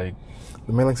islands. Like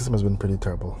the mailing system has been pretty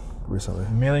terrible recently.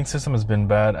 Mailing system has been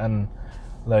bad, and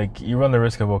like you run the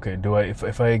risk of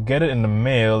if I get it in the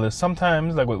mail, there's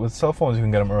sometimes like with cell phones you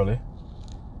can get them early,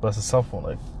 but it's a cell phone.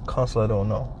 Like console, I don't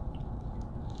know.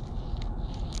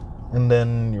 And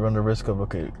then you run the risk of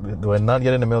do I not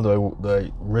get it in the mail? Do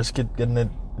I risk it getting it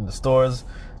in the stores?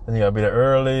 Then you gotta be there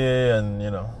early, and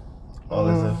all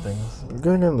these other things.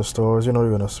 Getting it in the stores, you're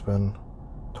gonna spend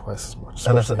twice as much.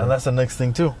 And that's the next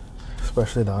thing too.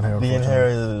 Especially down here. Being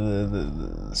here,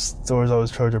 the stores always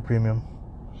charge a premium.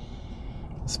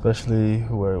 Especially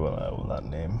I will not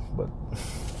name, but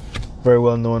very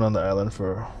well known on the island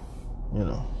for,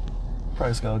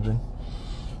 price gouging.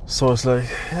 So it's like,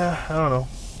 I don't know.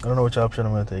 I don't know which option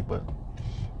I'm going to take, but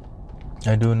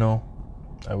I do know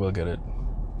I will get it.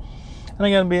 And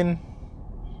again,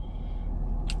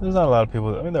 there's not a lot of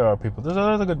people. I mean, there are people. There's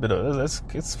a good bit of it.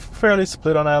 It's fairly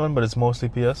split on island, but it's mostly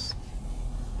PS.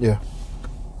 Yeah.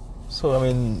 So, I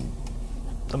mean,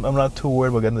 I'm not too worried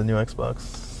about getting the new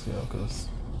Xbox, because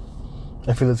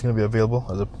I feel it's going to be available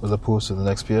as opposed to the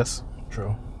next PS.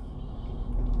 True.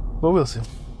 But we'll see.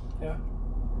 Yeah.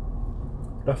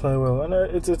 Definitely will. And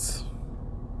it's...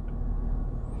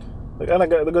 And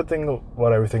the good thing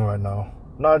about everything right now,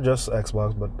 not just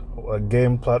Xbox, but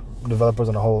game developers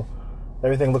on a whole,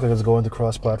 everything looks like it's going to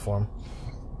cross-platform.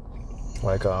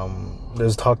 Like,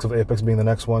 there's talks of Apex being the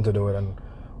next one to do it, and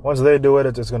once they do it,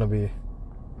 it's going to be...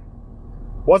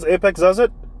 Once Apex does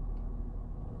it,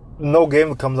 no game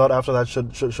that comes out after that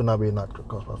should not be not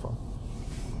cross-platform.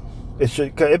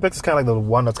 Apex is kind of like the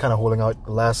one that's kind of holding out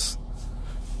the last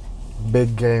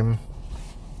big game,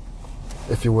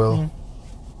 if you will. Mm-hmm.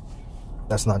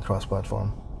 That's not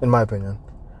cross-platform, in my opinion.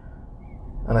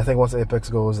 And I think once Apex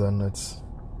goes, then that's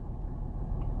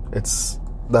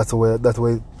the way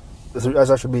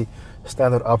that should be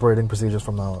standard operating procedures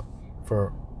from now on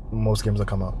for most games that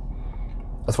come out.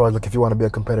 As far as like if you want to be a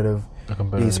competitive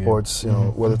esports,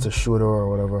 whether it's a shooter or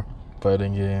whatever,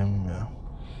 fighting game, yeah.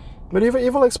 But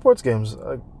even like sports games,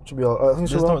 should be all. I think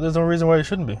there's no reason why it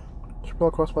shouldn't be. Should be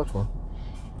all cross-platform.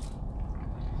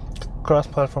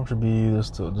 Cross-platform should be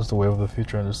just the way of the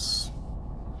future, and just.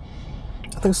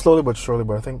 I think slowly but surely,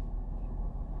 but I think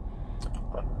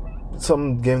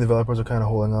some game developers are kind of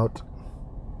holding out.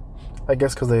 I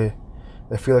guess because they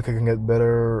feel like it can get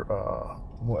better.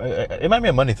 It might be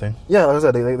a money thing. Yeah, like I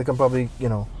said, they can probably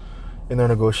in their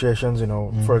negotiations,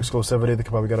 for exclusivity, they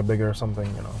can probably get a bigger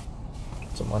something,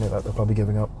 some money that they're probably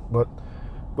giving up. But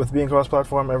with being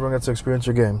cross-platform, everyone gets to experience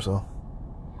your game, so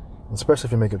especially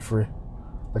if you make it free.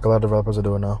 Like a lot of developers are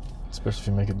doing now. Especially if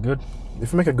you make it good.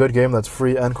 If you make a good game that's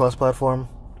free and cross-platform,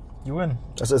 you win.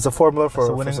 It's a formula for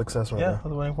success, right? Yeah, there. for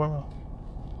the winning formula.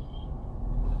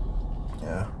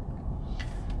 Yeah.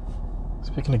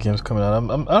 Speaking of games coming out, I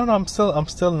don't know. I'm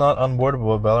still not on board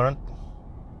with Valorant.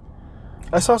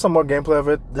 I saw some more gameplay of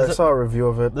it. I saw a review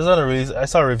of it. I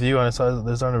saw a review, and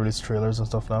there's not release trailers and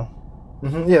stuff now.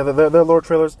 Yeah, they're lore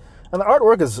trailers, and the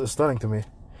artwork is stunning to me.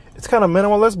 It's kind of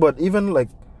minimalist, but even like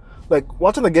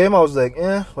watching the game, I was like,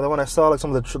 eh. But then when I saw like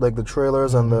some of the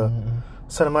trailers and the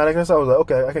cinematicness, I was like,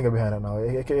 okay, I can get behind it now.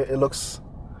 It looks.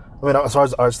 I mean, as far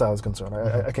as the art style is concerned,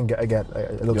 I get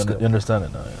it looks good. You understand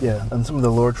it now. Yeah, and some of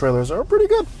the lore trailers are pretty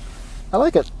good. I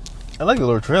like it. I like the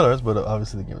lore trailers, but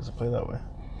obviously the game doesn't play that way.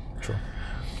 True.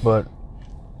 But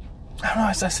I don't know.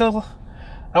 I still.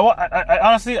 I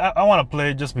honestly want to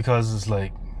play just because it's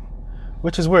like,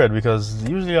 which is weird because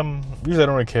usually I don't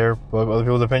really care about other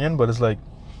people's opinion, but it's like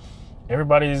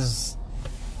everybody's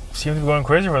seems to be going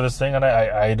crazy for this thing, and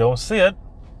I don't see it,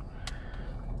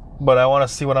 but I want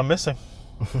to see what I'm missing.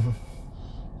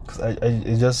 Because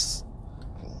it just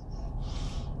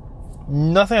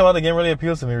nothing about the game really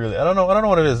appeals to me. Really, I don't know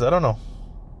what it is. I don't know.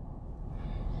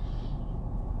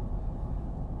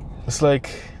 It's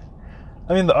like,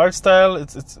 I mean, the art style.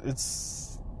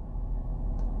 It's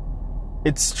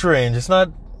strange. It's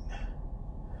not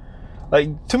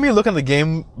like, to me. Looking at the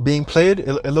game being played,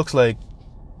 it looks like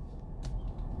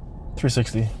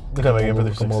 360. Look at my game for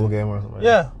 360. A mobile game or something.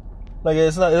 Yeah, like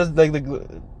it's not. It's like the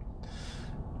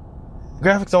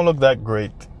graphics don't look that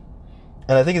great,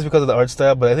 and I think it's because of the art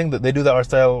style. But I think that they do the art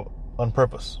style on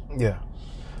purpose. Yeah,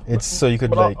 it's so you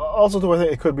could but like. Also, too, I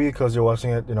think it could be because you're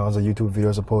watching it, as a YouTube video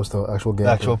as opposed to actual game.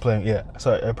 Actual playing, yeah.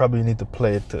 So I probably need to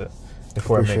play it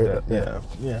before I make that.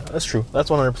 Yeah, that's true. That's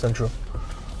 100% true.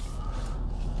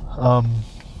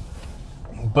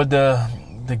 But the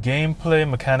gameplay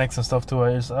mechanics and stuff too,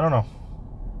 I don't know.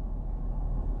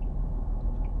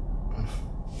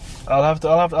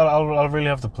 I'll really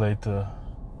have to play to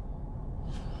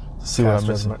see what I'm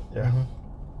missing. Yeah.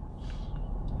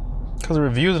 Because the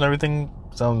reviews and everything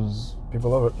sounds.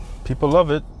 People love it. People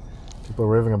love it. People are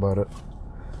raving about it,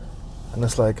 and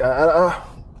it's like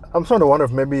I'm starting to wonder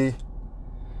if maybe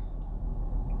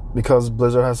because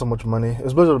Blizzard has so much money.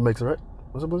 It's Blizzard that makes it, right?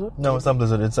 Was it Blizzard? No, it's not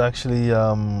Blizzard. It's actually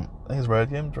I think it's Riot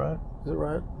Games, right? Is it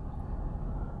Riot?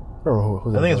 I don't know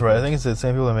who I think it's Riot. I think it's the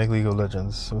same people that make League of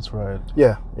Legends, so it's Riot.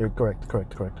 Yeah, you're correct.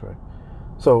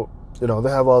 So they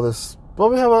have all this.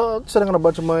 Probably sitting on a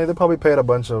bunch of money. They probably paid a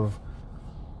bunch of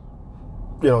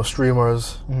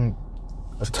streamers to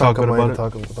talk good about it.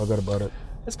 Talk good about it.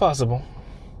 It's possible.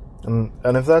 And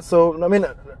if that's so, I mean,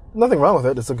 nothing wrong with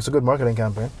it. It's a good marketing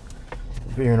campaign.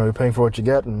 You're paying for what you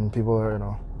get, and people are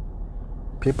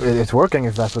people. It's working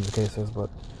if that's what the case is. But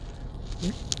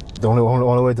the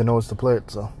only way to know is to play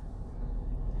it. So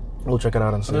we'll check it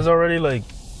out and see. There's already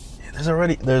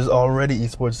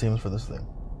esports teams for this thing.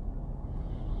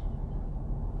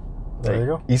 There you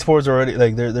go. Esports already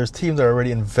there's teams that are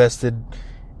already invested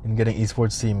in getting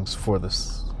esports teams for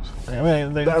this. I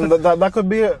mean, that could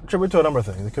be attributed to a number of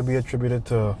things. It could be attributed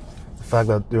to the fact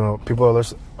that people are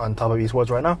on top of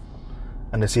esports right now,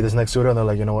 and they see this next shooter and they're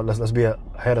like, you know what, let's be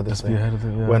ahead of this thing. Yeah.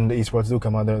 When the esports do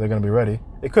come out, they're going to be ready.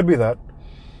 It could be that,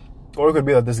 or it could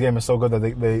be that this game is so good that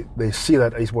they see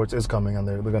that esports is coming and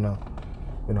they're gonna,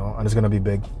 and it's gonna be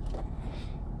big.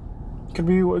 It could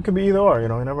be either or. You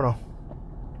never know.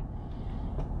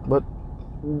 But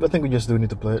I think we just do need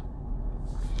to play it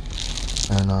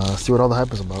and see what all the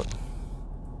hype is about.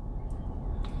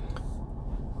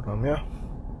 Yeah.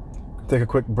 Take a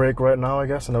quick break right now, I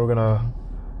guess, and then we're gonna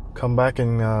come back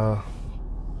and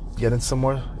get into some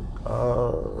more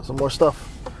stuff.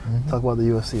 Talk about the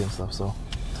UFC and stuff. So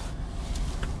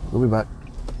we'll be back.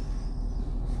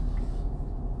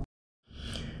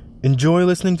 Enjoy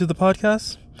listening to the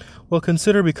podcast? Well,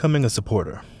 consider becoming a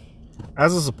supporter.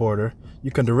 As a supporter, you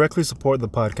can directly support the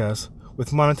podcast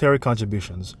with monetary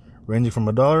contributions ranging from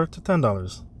 $1 to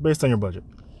 $10 based on your budget.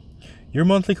 Your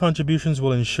monthly contributions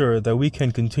will ensure that we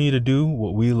can continue to do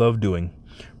what we love doing,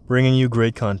 bringing you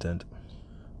great content.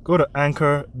 Go to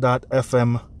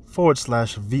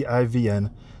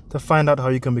anchor.fm/VIVN to find out how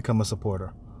you can become a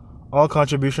supporter. All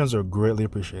contributions are greatly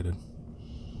appreciated.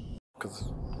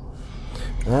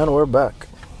 And we're back.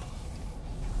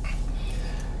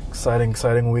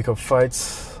 Exciting week of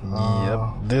fights. Yep.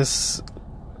 This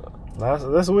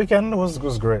weekend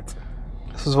was great.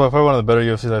 This is probably one of the better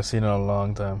UFCs I've seen in a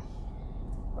long time.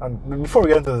 And before we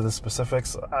get into the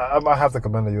specifics, I have to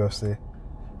commend the UFC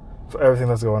for everything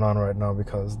that's going on right now,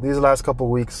 because these last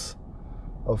couple weeks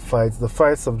of fights, the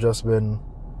fights have just been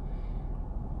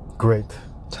great.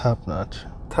 Top notch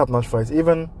fights.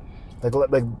 Even like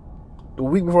the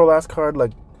week before last card,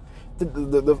 like they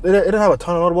didn't have a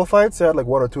ton of notable fights. They had like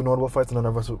one or two notable fights, and then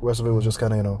the rest of it was just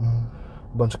kind of a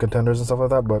bunch of contenders and stuff like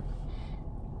that. But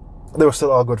they were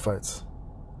still all good fights.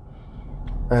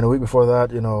 And a week before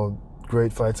that,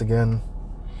 great fights again.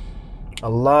 A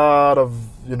lot of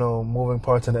moving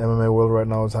parts in the MMA world right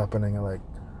now is happening. And like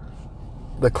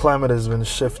the climate has been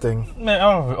shifting. Man,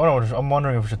 I'm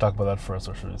wondering if we should talk about that first,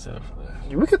 or should we say that?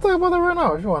 We could talk about that right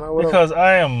now if you want. Whatever. Because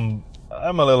I'm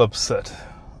a little upset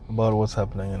about what's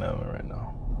happening in MMA right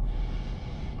now.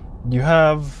 You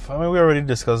have, I mean, we already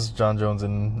discussed John Jones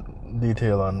in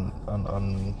detail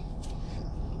on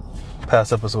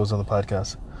past episodes on the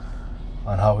podcast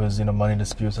on how his money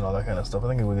disputes and all that kind of stuff. I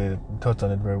think we touched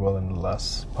on it very well in the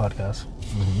last podcast.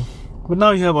 Mm-hmm. But now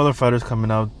you have other fighters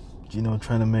coming out,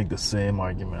 trying to make the same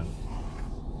argument.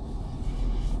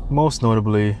 Most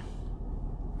notably,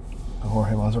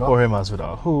 Jorge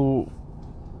Masvidal, who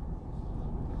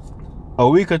a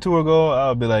week or two ago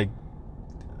I'll be like,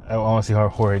 I want to see how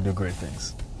Jorge do great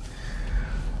things.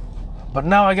 But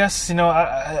now I guess I'm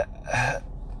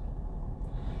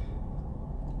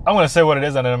gonna say what it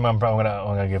is, and then I'm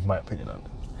gonna give my opinion on it.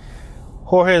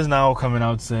 Jorge is now coming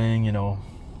out saying,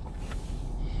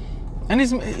 and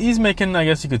he's making, I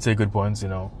guess you could say, good points,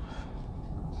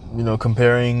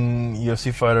 comparing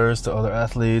UFC fighters to other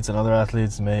athletes, and other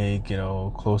athletes make,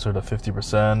 closer to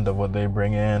 50% of what they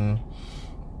bring in,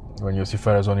 when UFC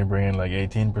fighters only bring in like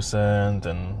 18%,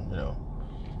 and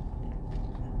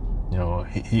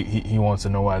he wants to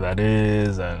know why that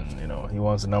is, and he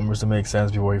wants the numbers to make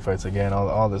sense before he fights again.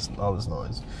 All this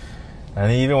noise, and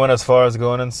he even went as far as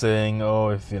going and saying, "Oh,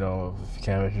 if you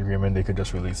can't make an agreement, they could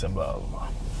just release him." Blah blah blah.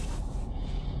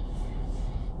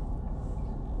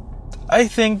 I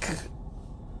think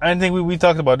we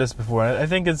talked about this before. I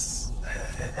think it's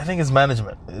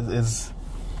management.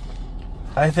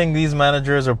 I think these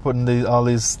managers are putting all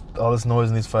this noise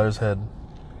in these fighters' head,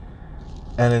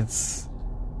 and it's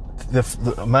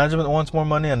the management wants more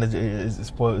money, and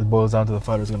it boils down to the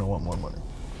fighters going to want more money.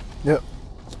 Yeah,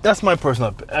 that's my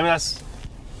personal opinion. I mean,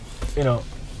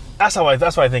 that's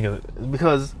what I think of it,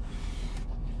 because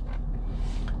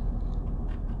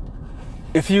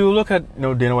if you look at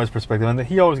Dana White's perspective, and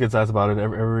he always gets asked about it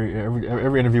every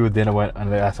interview with Dana White, and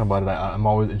they ask him about it, I'm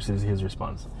always interested to see his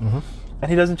response. Mm-hmm. And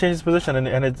he doesn't change his position,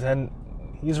 and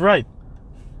he's right.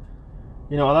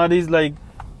 A lot of these, like,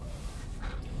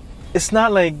 it's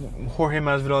not like Jorge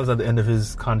Masvidal is at the end of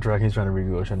his contract, he's trying to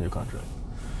renegotiate a new contract.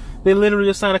 They literally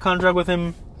just signed a contract with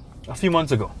him a few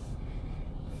months ago.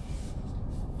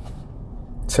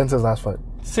 Since his last fight.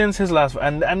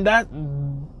 And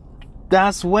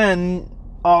that's when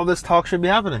all this talk should be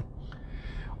happening.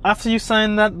 After you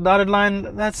sign that dotted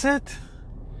line, that's it.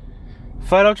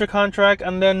 Fight out your contract,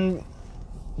 and then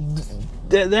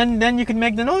you can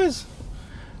make the noise.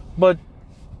 But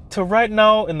to right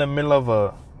now, in the middle of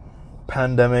a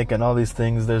pandemic and all these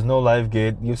things, there's no live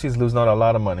gate, UFC's losing out a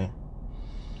lot of money.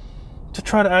 To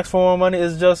try to ask for more money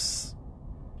is it's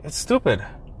stupid.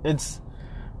 It's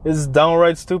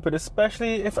downright stupid,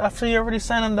 especially if after you already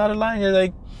signed on the dotted line, you're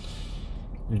like,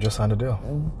 you just signed a deal.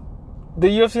 The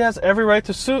UFC has every right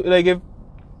to sue. Like,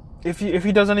 if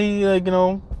he does any, like, he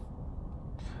doesn't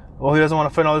want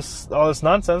to fight all this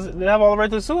nonsense, they have all the right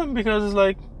to sue him, because it's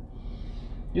like,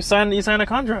 you signed a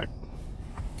contract.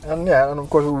 And yeah, and of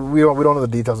course we don't know the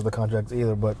details of the contracts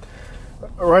either, but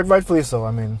rightfully so.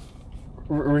 I mean,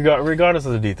 regardless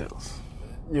of the details,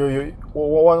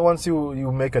 once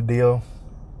you make a deal,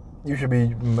 you should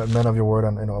be men of your word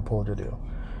and uphold your deal,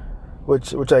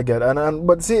 which I get.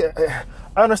 But see,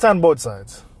 I understand both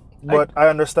sides, but I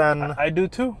understand. I do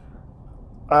too.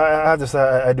 I have to say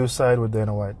I do side with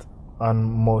Dana White on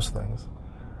most things,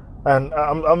 and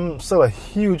I'm still a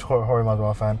huge Jorge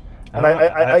Masvidal fan. And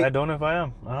I don't know if I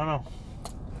am. I don't know.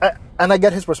 And I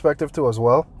get his perspective too as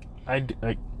well.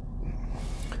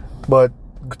 But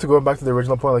to go back to the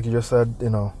original point, like you just said,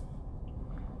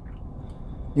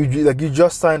 you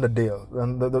just signed a deal,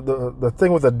 and the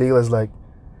thing with the deal is, like,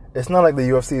 it's not like the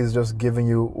UFC is just giving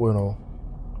you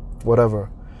whatever.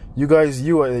 You guys,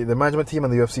 the management team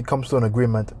and the UFC comes to an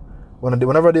agreement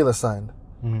whenever a deal is signed.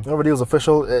 Mm-hmm. Whenever a deal is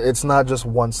official, it's not just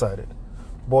one-sided.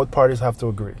 Both parties have to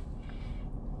agree.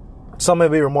 Some may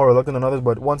be more reluctant than others,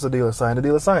 but once a deal is signed, the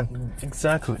deal is signed.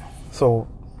 Exactly. So,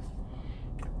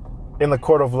 in the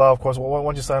court of law, of course,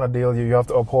 once you sign a deal, you have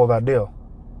to uphold that deal.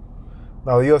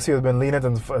 Now, the UFC has been lenient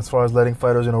as far as letting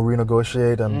fighters,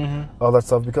 renegotiate and all that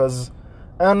stuff,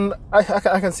 and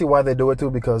I can see why they do it too,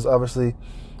 because obviously,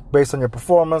 based on your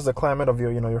performance, the climate of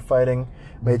your fighting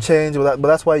may change, but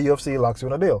that's why UFC locks you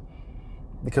in a deal,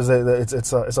 because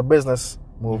it's a business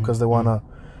move, because they want to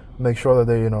make sure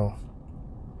that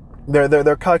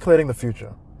they're calculating the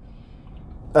future.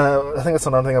 I think that's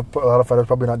another thing a lot of fighters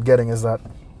probably not getting, is that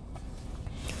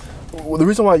the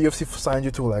reason why UFC signed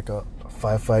you to like a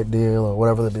 5-fight deal or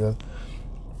whatever the deal is,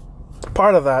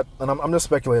 part of that, and I'm just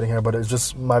speculating here, but it's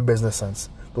just my business sense,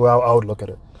 the way I would look at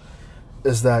it,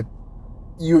 is that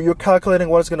you're calculating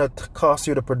what it's gonna cost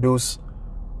you to produce,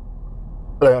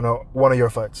 one of your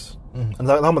fights, and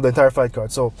how much the entire fight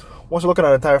card. So once you're looking at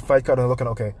the entire fight card and looking,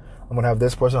 okay, I'm gonna have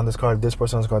this person on this card, this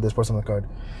person on this card, this person on the card.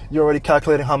 You're already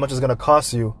calculating how much it's gonna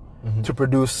cost you to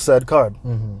produce said card.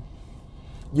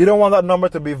 You don't want that number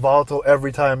to be volatile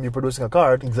every time you're producing a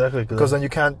card. Exactly, because then you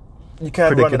can't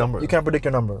predict your numbers. You can't predict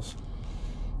your numbers.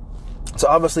 So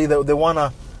obviously they want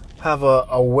to have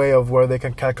a way of where they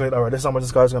can calculate. All right, this is how much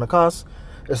this card is going to cost.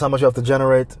 This is how much you have to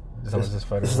generate. This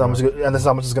is how much, and this is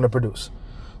how much it's going to produce.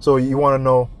 So you want to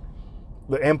know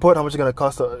the input, how much it's going to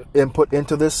cost to input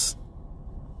into this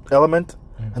element,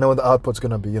 and then what the output's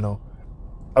going to be.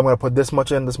 I'm going to put this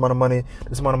much in, this amount of money,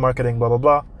 this amount of marketing, blah blah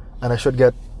blah, and I should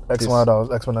get X amount of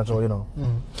dollars, exponential.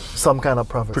 Some kind of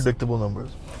profit. Predictable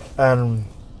numbers. And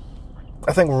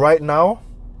I think right now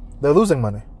they're losing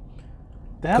money.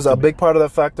 Because a big part of that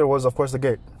factor was, of course, the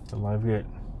gate. The live gate.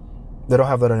 They don't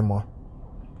have that anymore.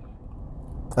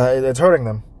 It's hurting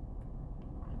them.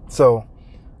 So,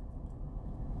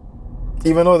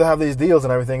 even though they have these deals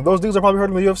and everything, those deals are probably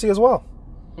hurting the UFC as well.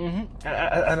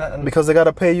 Because they got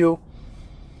to pay you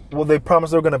what they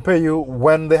promised they were going to pay you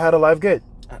when they had a live gate.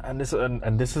 And this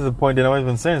is the point that I've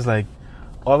been saying. It's like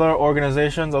other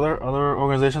organizations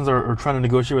are trying to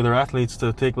negotiate with their athletes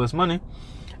to take less money,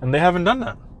 and they haven't done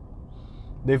that.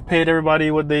 They've paid everybody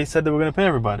what they said they were going to pay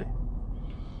everybody.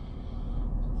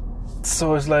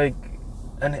 So it's like,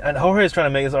 and Jorge is trying to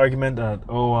make this argument that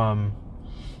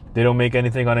they don't make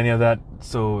anything on any of that,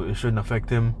 so it shouldn't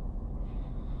affect him.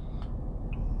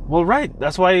 Well, right.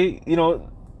 That's why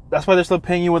that's why they're still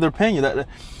paying you what they're paying you. That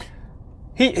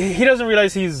he doesn't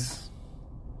realize he's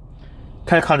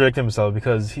kind of contradicting himself,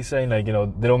 because he's saying they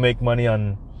don't make money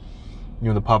on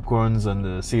the popcorns and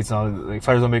the seats and all. Like,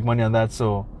 fighters don't make money on that,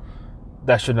 so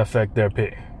that shouldn't affect their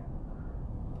pay.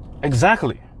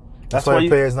 Exactly. That's why your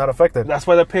pay is not affected. That's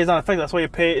why their pay is not affected. That's why your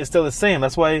pay is still the same.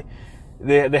 That's why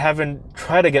they haven't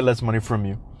tried to get less money from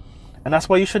you, and that's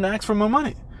why you shouldn't ask for more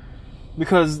money,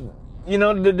 because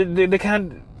they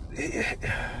can't.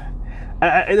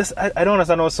 I don't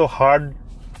understand why it's so hard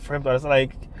for him to understand.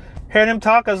 Like, hearing him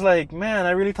talk, I was like, man,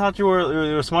 I really thought you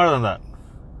were smarter than that.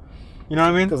 You know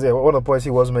what I mean? Because one of the points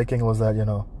he was making was that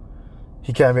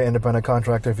he can't be an independent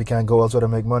contractor if he can't go elsewhere to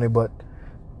make money. But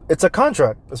it's a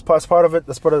contract. It's part of it.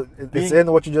 It's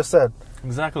in what you just said.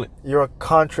 Exactly. You're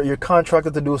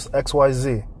contracted to do X, Y,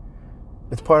 Z.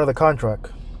 It's part of the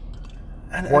contract.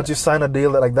 And once you sign a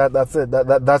deal like that, that's it.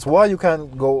 That's why you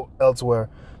can't go elsewhere,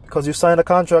 because you signed a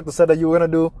contract that said that you were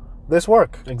gonna do this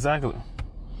work. Exactly.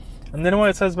 And then what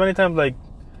it says many times, like,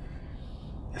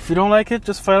 if you don't like it,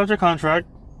 just file out your contract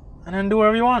and then do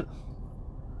whatever you want.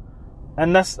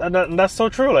 And that's so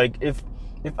true. Like, if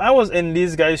I was in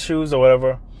these guys' shoes or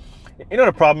whatever,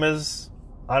 the problem is,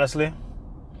 honestly,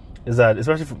 is that,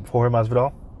 especially for Jorge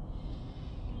Masvidal,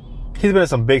 he's been in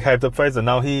some big hyped up fights, and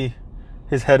now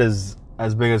his head is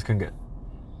as big as can get.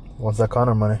 Wants that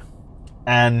Conor money.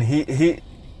 And he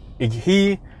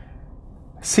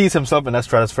sees himself in that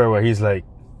stratosphere where he's like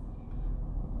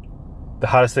the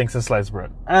hottest thing since sliced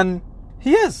bread. And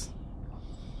he is.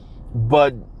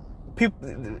 But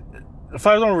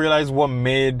fighters don't realize what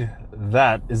made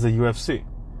that is the UFC.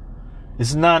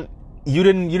 It's not, you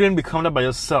didn't become that by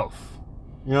yourself.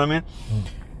 You know what I mean?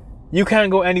 You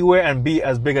can't go anywhere and be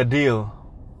as big a deal.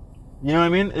 You know what I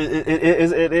mean?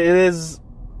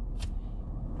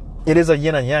 It is a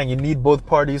yin and yang. You need both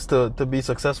parties to be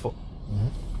successful.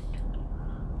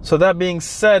 So that being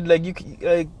said,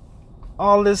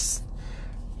 all this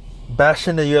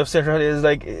bashing the UFC is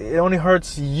like, it only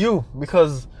hurts you,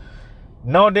 because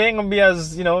now they ain't gonna be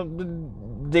as, they're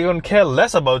gonna care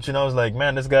less about you. It's like,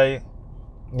 man, this guy,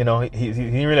 he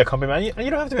really a company man. You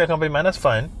don't have to be a company man. That's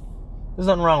fine. There's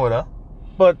nothing wrong with that.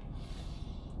 But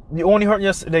you only hurt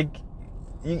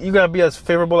you gotta be as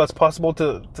favorable as possible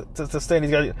to stay in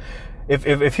these guys.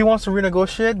 If he wants to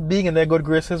renegotiate, being in their good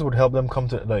graces would help them come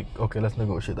to, like, okay, let's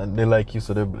negotiate. And they like you,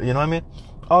 so they, you know what I mean?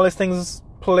 All these things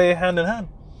play hand in hand.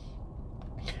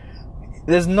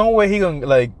 There's no way he don't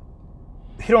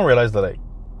realize that,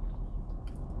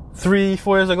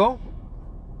 3-4 years ago,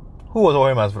 who was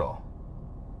Jorge Masvidal?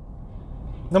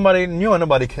 Nobody knew and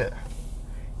nobody cared.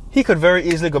 He could very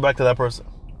easily go back to that person.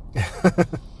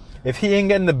 If he ain't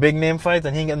getting the big name fights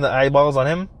and he ain't getting the eyeballs on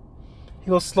him, he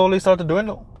will slowly start to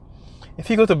dwindle. If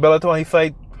he go to Bellator and he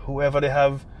fight whoever they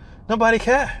have, nobody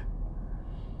care.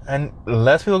 And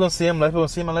less people gonna see him, and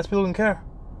less people can care.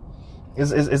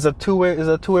 It's a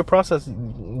two-way process. The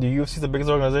UFC is the biggest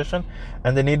organization,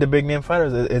 and they need the big name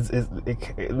fighters.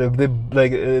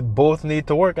 They both need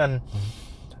to work. And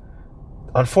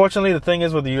unfortunately, the thing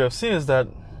is with the UFC is that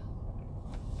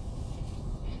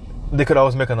they could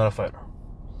always make another fighter.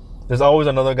 There's always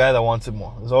another guy that wants it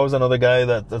more. There's always another guy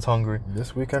that's hungry.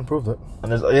 This weekend proved it.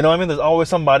 And there's, you know what I mean? There's always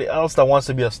somebody else that wants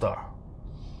to be a star.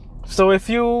 So if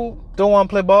you don't want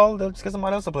to play ball, then just get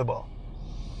somebody else to play ball.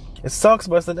 It sucks,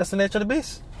 but that's the nature of the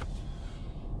beast.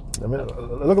 I mean,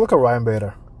 look at Ryan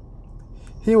Bader.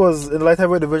 He was in the light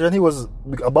heavyweight division. He was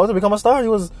about to become a star. He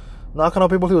was knocking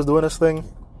out people. He was doing his thing.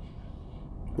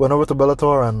 Went over to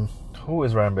Bellator, and who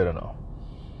is Ryan Bader now?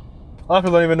 A lot of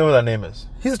people don't even know who that name is.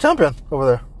 He's a champion over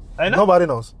there. I know. Nobody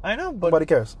knows. I know, but nobody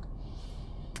cares.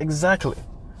 Exactly.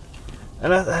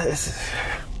 And I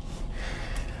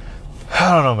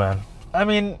don't know, man. I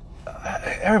mean,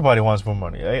 everybody wants more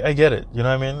money. I get it. You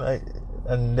know what I mean?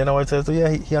 And then I would say, so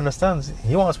yeah, he understands.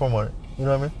 He wants more money. You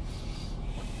know what I mean?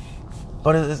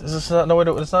 But it's just not the way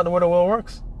the world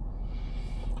works.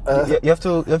 You have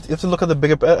to look at the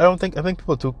bigger. I think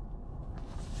people are too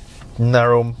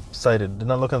narrow-sighted. They're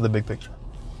not looking at the big picture.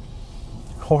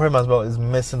 Jorge Masvidal is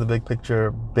missing the big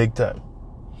picture big time.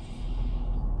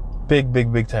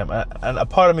 Big time. And a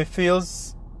part of me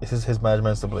feels his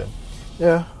management's to blame.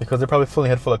 Yeah. Because they're probably filling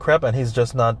head full of crap, and he's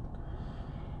just not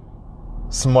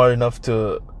smart enough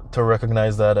to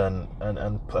recognize that and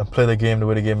play the game the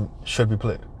way the game should be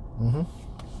played. Mm-hmm.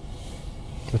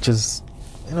 Which is,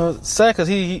 sad because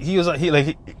he was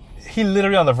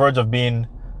literally on the verge of making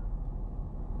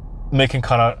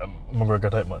Conor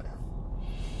McGregor type money.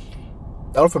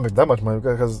 I don't think make that much money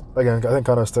because again, I think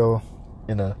Conor still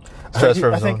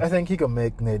transfer I think he can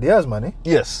make Nate Diaz money.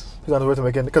 Yes, he's on his way to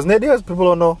making because Nate Diaz, people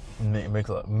don't know, made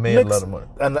a lot of money.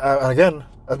 And again,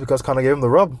 that's because Conor gave him the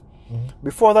rub. Mm-hmm.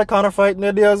 Before that Conor fight,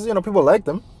 Nate Diaz, people liked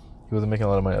him. He wasn't making a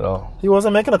lot of money at all. He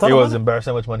wasn't making a ton of money. He was embarrassed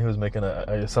how much money he was making.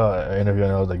 I saw an interview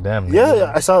and I was like, damn. We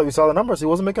saw the numbers. He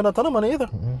wasn't making a ton of money either.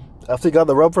 Mm-hmm. After he got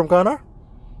the rub from Conor,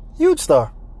 huge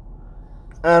star.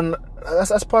 And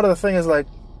that's part of the thing is like,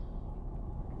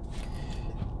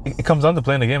 it comes down to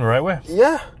playing the game the right way.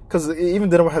 Yeah, because even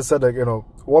Dinner has said that,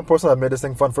 one person that made this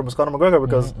thing fun for him was Conor McGregor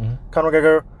because Conor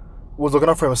McGregor was looking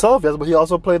out for himself, yes, but he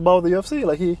also played ball with the UFC.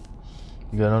 Like you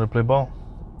gotta know to play ball.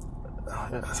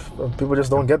 People just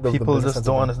don't get the people just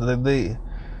don't understand.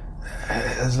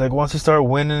 It's like once you start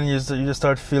winning, you just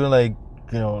start feeling like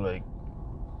I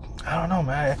don't know,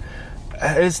 man.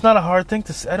 It's not a hard thing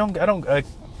to say. I don't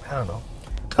know.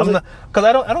 Because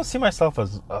I don't see myself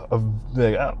as I'm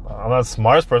not the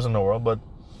smartest person in the world, but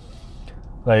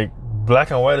like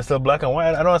black and white is still black and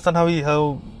white. I don't understand how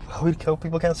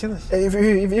people can't see this.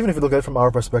 Even if you look at it from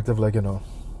our perspective, like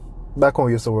back when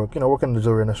we used to work, working in the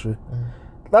jewelry industry,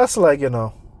 that's like it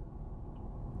don't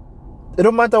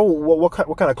matter what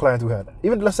kind of client we had.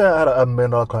 Even let's say I had a $1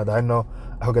 million client, I know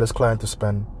I could get this client to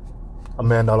spend $1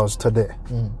 million today.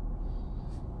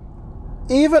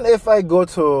 Even if I go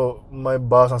to my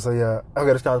boss and say, yeah, I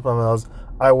get this kind of $1 million,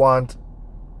 I want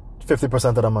 50%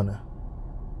 of the money.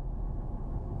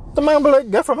 The man will be like,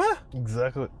 get from here.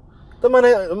 Exactly. The money,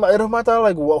 it don't matter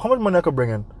like how much money I could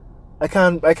bring in. I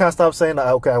can't stop saying that,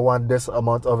 okay, I want this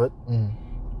amount of it.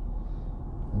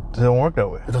 It doesn't work that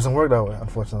way. It doesn't work that way,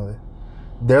 unfortunately.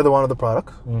 They're the one with the product.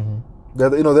 Mm-hmm. They're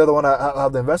the one that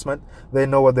have the investment. They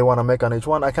know what they want to make on each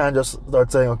one. I can't just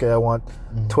start saying, okay, I want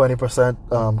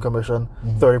 20% commission,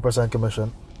 30%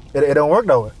 commission. It don't work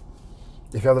that way.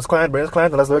 If you have this client, bring this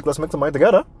client, and let's make some money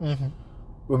together. Mm-hmm.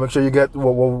 We'll make sure you get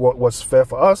what's fair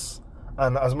for us.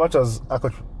 And as much as I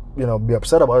could, be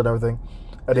upset about it and everything,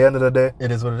 at the end of the day,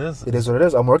 it is what it is. It is what it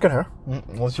is. I'm working here.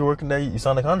 Once you're working there, you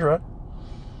sign the contract.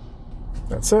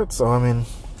 That's it. So I mean,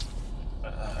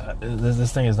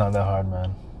 this thing is not that hard,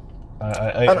 man.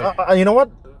 And you know what?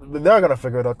 They're gonna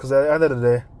figure it out because at the end of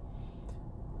the day,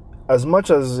 as much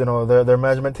as their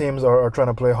management teams are trying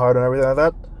to play hard and everything like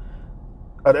that,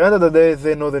 at the end of the day,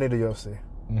 they know they need the UFC,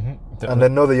 and they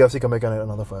know the UFC can make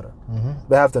another fighter.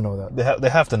 They have to know that. They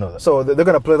have to know that. So they're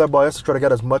gonna play their bias to try to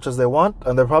get as much as they want,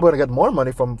 and they're probably gonna get more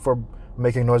money for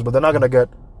making noise, but they're not gonna get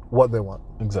what they want.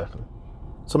 Exactly.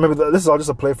 So maybe this is all just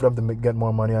a play for them to get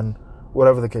more money and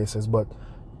whatever the case is. But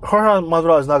Jorge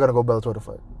Masvidal is not gonna go Bellator to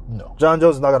fight. No. John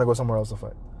Jones is not gonna go somewhere else to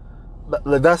fight.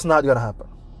 That's not gonna happen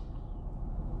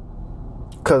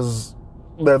because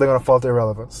they're gonna fall to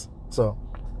irrelevance. So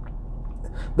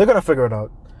they're gonna figure it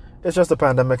out. It's just the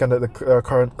pandemic and the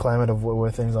current climate of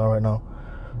where things are right now.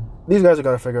 These guys are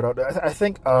gonna figure it out. I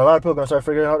think a lot of people are gonna start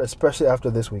figuring it out, especially after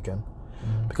this weekend,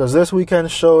 because this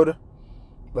weekend showed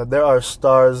that there are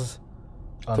stars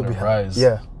on the rise.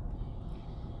 Yeah.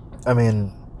 I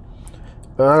mean,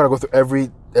 we're not gonna go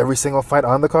through every single fight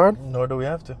on the card. Nor do we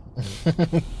have to.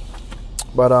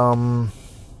 But I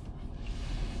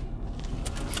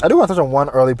do want to touch on one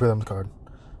early prelims card,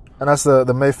 and that's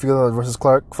the Mayfield versus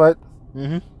Clark fight.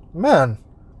 Man,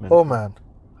 Oh man.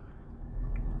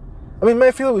 I mean,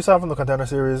 Mayfield, we saw him from the Contender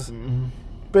Series. Mm-hmm.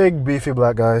 Big, beefy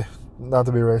black guy. Not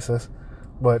to be racist,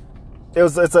 but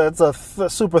it's a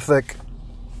super thick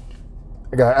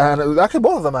guy, and actually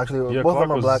both of them Yeah, both of Clark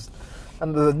them are was black.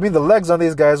 And the legs on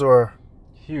these guys were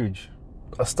huge.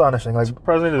 astonishing. Like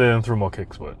Surprisingly, they didn't throw more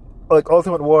kicks, but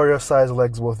Ultimate Warrior size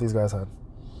legs both these guys had.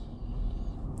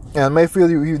 And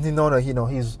Mayfield, you know that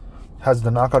he's has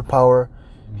the knockout power.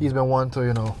 He's been one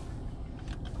to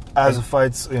as the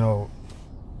fights go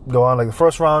on, like the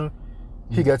first round,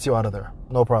 he gets you out of there,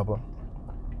 no problem.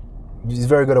 He's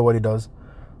very good at what he does.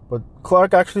 But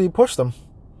Clark actually pushed him,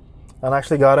 and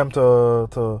actually got him to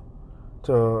go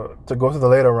through the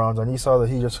later rounds, and you saw that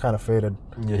he just kind of faded.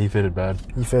 yeah, he faded bad.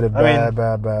 He faded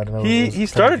bad. And He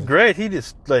started great. He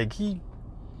just he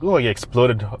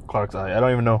exploded Clark's eye. I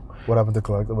don't even know what happened to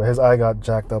Clark, but his eye got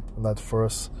jacked up in that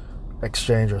first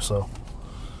exchange or so.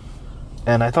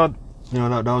 And I thought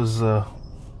that was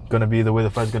gonna be the way the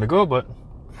fight's gonna go, but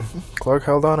Clark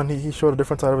held on, and he showed a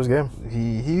different side of his game.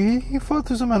 he fought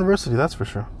through some adversity, that's for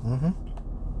sure.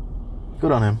 Mm-hmm.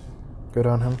 Good on him. Good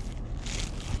on him.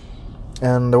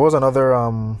 And there was another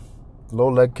low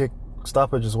leg kick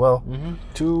stoppage as well. Mm-hmm.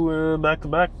 2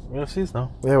 back-to-back UFCs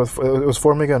now. Yeah, it was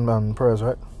Formiga and Perez,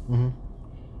 right? Mm-hmm.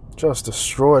 Just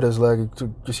destroyed his leg.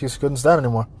 He couldn't stand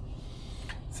anymore.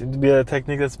 Seems to be a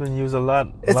technique that's been used a lot.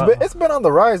 It's been on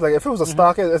the rise. Like if it was a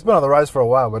stock, it's been on the rise for a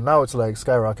while, but now it's like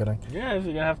skyrocketing. Yeah, if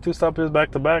you're gonna have 2 stoppages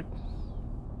back-to-back.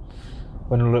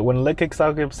 When leg kick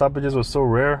stoppages was so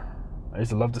rare, I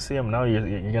used to love to see them. Now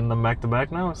you're getting them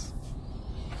back-to-back now.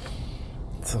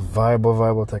 It's a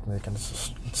viable technique, and it's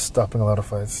just stopping a lot of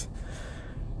fights.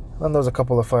 Then there's a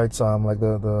couple of fights, like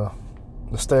the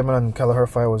Stamen and Kelleher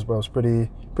fight was pretty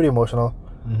emotional.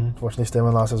 Mm-hmm. Unfortunately,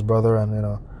 Stamen lost his brother,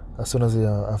 and as soon as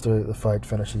after the fight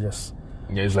finished, he just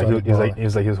he's like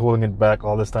he was holding it back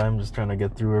all this time, just trying to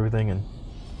get through everything, and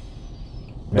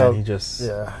he just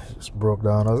broke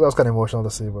down. That was kind of emotional to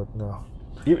see, but no.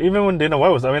 Even when Dana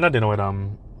White not Dana White,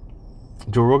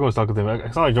 Joe Rogan was talking to him.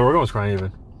 It's not like Joe Rogan was crying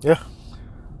even. Yeah.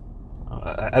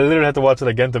 I literally had to watch it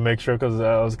again to make sure, because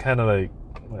I was kind of like,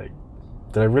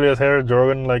 did I really hear Joe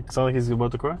Rogan sound like he's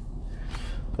about to cry?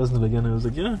 Because in the beginning, I was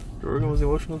like, yeah, Joe Rogan was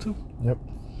emotional too. Yep.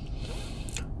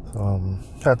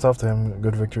 Hats off to him.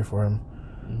 Good victory for him.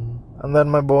 Mm-hmm. And then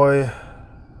my boy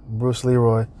Bruce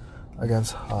Leroy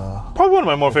against probably one of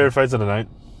my more favorite fights of the night.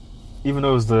 Even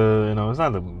though it was it's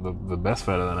not the best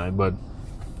fight of the night, but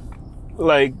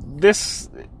this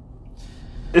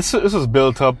was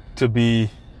built up to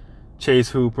be Chase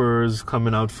Hooper's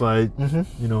coming out fight.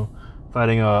 Mm-hmm.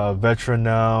 Fighting a veteran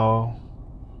now.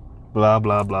 Blah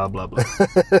blah blah blah blah.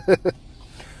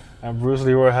 And Bruce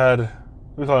Leroy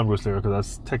we call him Bruce Leroy because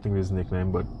that's technically his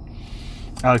nickname, but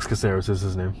Alex Caceres is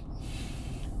his name.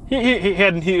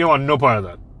 He wanted no part of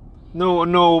that.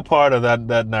 No part of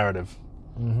that narrative.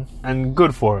 Mm-hmm. And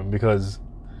good for him, because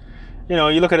you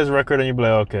look at his record and you be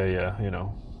like, okay, yeah,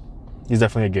 he's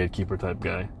definitely a gatekeeper type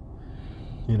guy.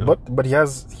 But he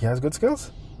has good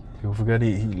skills. People forget I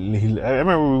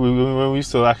remember when we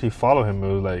used to actually follow him,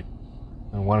 it was like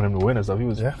and wanted him to win and stuff.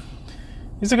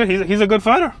 He's a good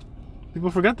fighter. People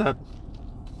forget that.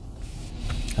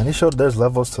 And he showed there's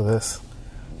levels to this,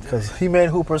 because he made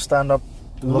Hooper stand up.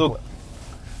 Look.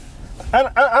 And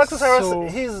Alex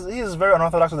Caceres, he's very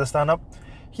unorthodox with his stand up.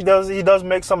 He does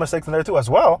make some mistakes in there too as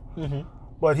well. Mm-hmm.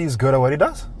 But he's good at what he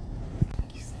does.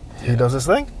 He does his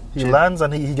thing. He lands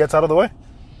and he gets out of the way.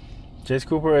 Chase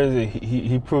Cooper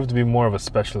he proved to be more of a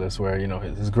specialist, where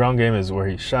his ground game is where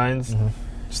he shines. Mm-hmm.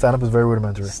 Stand up is very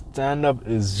rudimentary. Stand up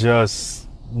is just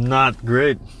not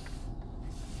great.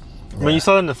 Yeah. I mean, you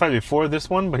saw that in the fight before this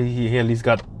one, but he at least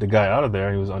got the guy out of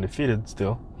there. He was undefeated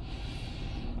still.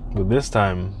 But this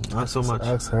time, not so much.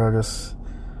 Alex Harris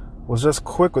was just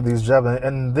quick with these jabs,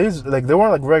 and these they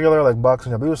weren't regular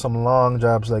boxing jabs. These were some long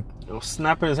jabs,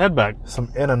 snapping his head back, some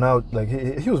in and out.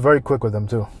 He was very quick with them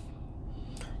too,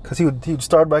 because he'd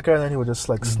start back there and then he would just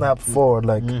snap forward.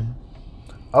 A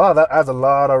lot of that adds a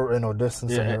lot of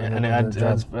distance. Yeah, and it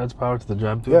adds power to the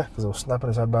jab too. Yeah, because it was snapping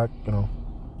his head back,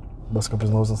 busting up his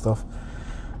nose and stuff.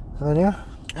 And then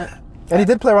and he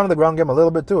did play around in the ground game a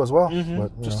little bit too as well. Mm-hmm.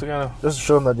 But just to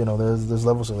show him that there's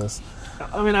levels to this.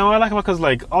 I mean, I like it because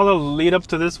all the lead up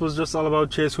to this was just all about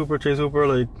Chase Hooper.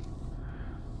 All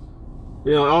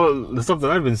the stuff that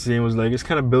I've been seeing was it's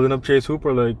kind of building up Chase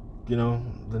Hooper, the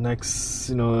next,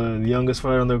 the youngest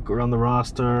fighter around the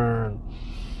roster.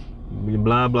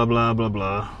 Blah blah blah blah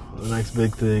blah. The next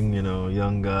big thing,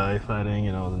 young guy fighting,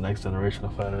 the next generation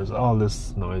of fighters. All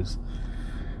this noise,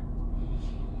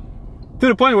 to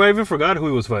the point where I even forgot who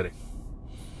he was fighting.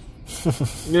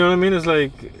 You know what I mean? It's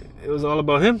it was all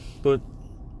about him, but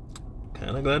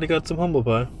kind of glad he got some humble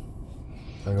pie.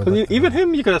 Because even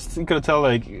him, you could have tell,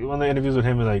 like, one of the interviews with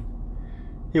him, like,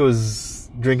 he was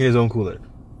drinking his own Kool-Aid.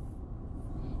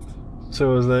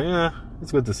 So it was like, yeah,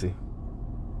 it's good to see.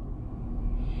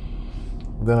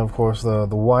 Then, of course, the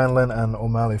Wineland and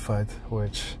O'Malley fight,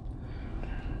 which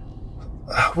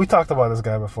we talked about this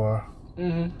guy before.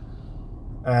 Mm-hmm.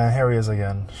 And here he is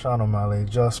again, Sean O'Malley,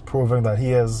 just proving that he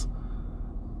is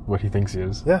what he thinks he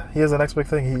is. Yeah, he is the next big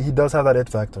thing. He does have that it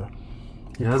factor.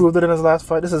 He proved it in his last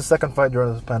fight. This is his second fight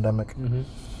during this pandemic. Mm-hmm.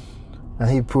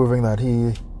 And he proving that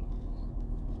he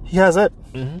has it.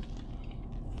 Mm-hmm.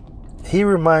 He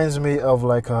reminds me of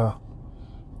like a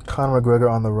Conor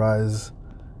McGregor on the rise,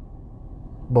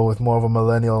 but with more of a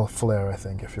millennial flair, I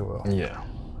think, if you will. Yeah.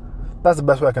 That's the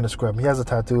best way I can describe him. He has the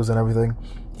tattoos and everything.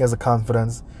 He has the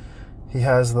confidence. He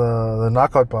has the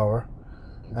knockout power.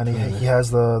 And he has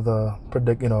the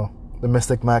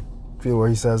Mystic Mac feel where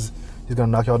he says he's going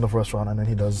to knock you out in the first round, and then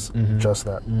he does just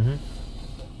that. Mm-hmm.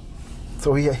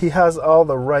 So he has all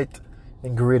the right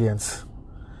ingredients.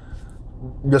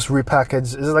 Just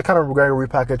repackaged. It's like kind of McGregor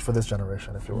repackaged for this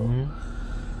generation, if you will.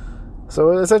 Mm-hmm.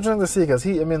 So it's interesting to see because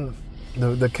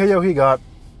the KO he got.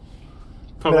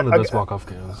 Probably one of the best walk-off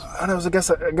KOs. And it was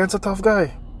against a tough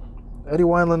guy. Eddie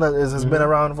Wineland has been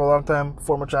around for a long time,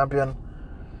 former champion.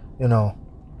 You know,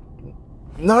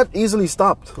 not easily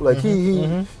stopped. Like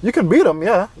you can beat him,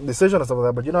 yeah, decision and stuff like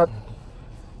that, but you're not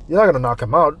gonna knock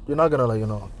him out. You're not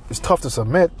gonna it's tough to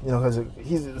submit, because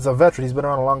he's a veteran. He's been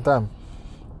around a long time,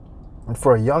 and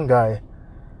for a young guy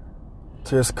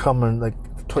to just come and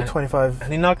 25,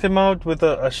 and he knocked him out with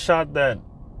a shot that,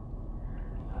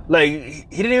 like, he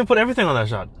didn't even put everything on that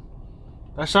shot.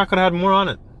 That shot could have had more on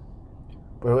it.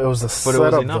 But it was the setup. But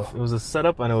it was enough. Though. It was the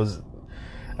setup, and it was.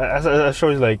 As I show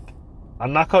you, like, a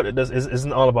knockout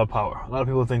isn't all about power. A lot of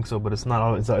people think so, but it's not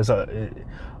all. It's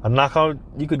a knockout.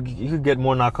 You could get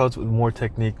more knockouts with more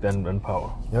technique than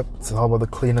power. Yep, it's all about the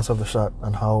cleanness of the shot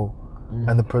and how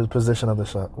and the position of the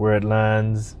shot, where it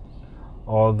lands,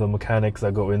 all the mechanics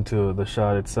that go into the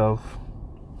shot itself.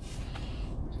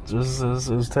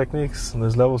 There's techniques and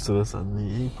there's levels to this, and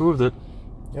he proved it.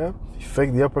 Yeah, he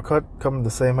faked the uppercut, coming the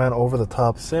same hand over the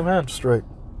top, same hand straight.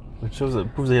 Which proves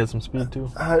that he had some speed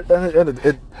too. And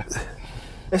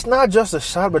it's not just the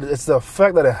shot, but it's the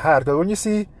effect that it had. Because when you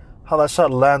see how that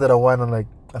shot landed on Wineland,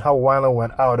 and how Wineland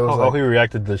went out, it was how he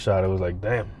reacted to the shot. It was like,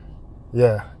 damn.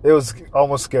 Yeah, it was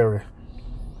almost scary.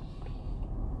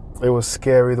 It was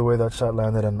scary the way that shot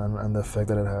landed and the effect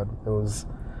that it had. It was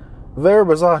very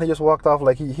bizarre. And he just walked off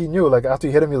like he knew. Like after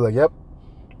he hit him, he was like, "Yep,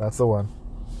 that's the one."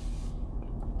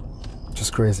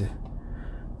 Just crazy.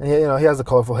 And he has the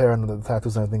colorful hair and the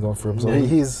tattoos and everything going for him. So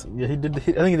he did. I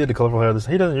think he did the colorful hair.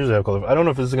 He doesn't usually have colorful. I don't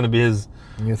know if this is going to be his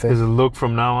look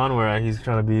from now on, where he's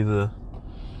trying to be the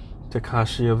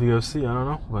Tekashi of UFC. I don't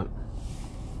know, but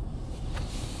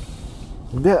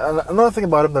yeah. And another thing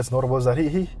about him that's notable is that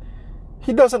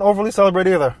he doesn't overly celebrate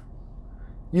either.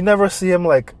 You never see him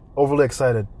overly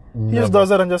excited. He just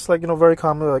does it and just very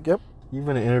calmly, yep.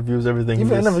 Even in interviews, everything.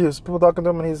 Even in interviews, people talking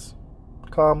to him and he's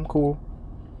calm, cool.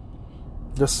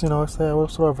 Just say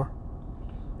whatsoever.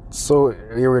 So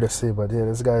eerie to see, but yeah,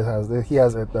 this guy has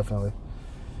it definitely.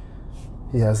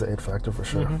 He has the 8 factor for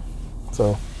sure. Mm-hmm.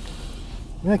 So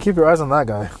yeah, keep your eyes on that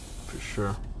guy for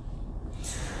sure.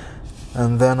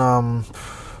 And then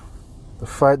the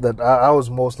fight that I was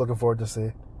most looking forward to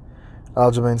see,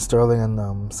 Aljamain Sterling and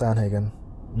Sandhagen.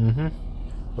 Mm-hmm.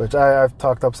 Which I've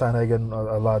talked up Sandhagen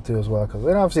a lot too as well, because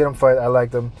I've seen him fight. I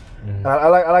liked him, and I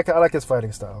like his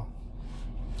fighting style.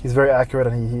 He's very accurate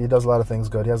and he does a lot of things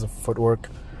good. He has a footwork,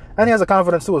 and he has a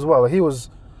confidence too as well. He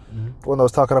was one that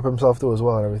was talking up himself too as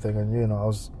well and everything. And I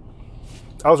was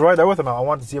right there with him. I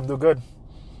wanted to see him do good,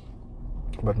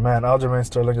 but man, Aljamain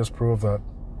Sterling just proved that.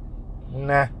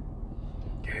 Nah.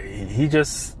 He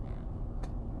just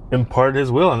imparted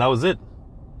his will, and that was it.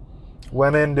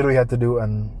 Went in, did what he had to do,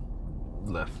 and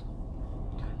left.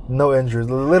 No injuries.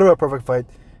 Literally a perfect fight.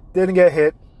 Didn't get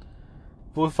hit.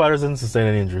 Both fighters didn't sustain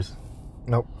any injuries.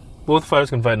 Nope. Both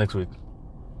fighters can fight next week.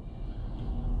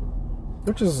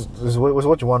 Which is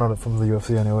what you want on it from the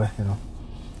UFC anyway. You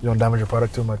don't damage your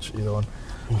product too much, either one.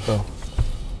 So,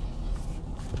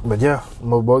 but yeah,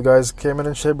 both guys came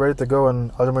in shape, ready to go,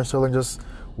 and Aljamain Sterling just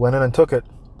went in and took it.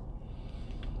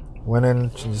 Went in,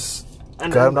 just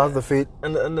got him down to the feet.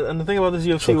 And the thing about this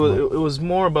UFC was it was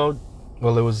more about,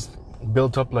 well, it was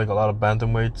built up like a lot of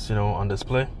bantamweights, on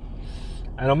display.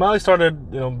 And O'Malley started,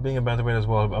 being a bantamweight as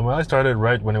well. O'Malley started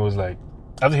right when it was like,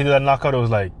 after he did that knockout, it was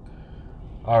like,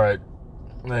 all right,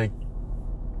 like,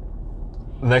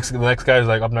 the next guy is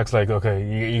like up next, like,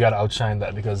 okay, you got to outshine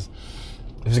that, because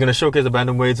if he's gonna showcase the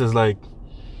bantamweights as like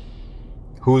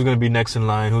who's gonna be next in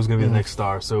line, who's gonna be the next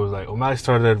star. So it was like O'Malley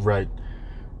started it right,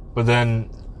 but then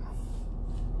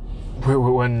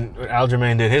when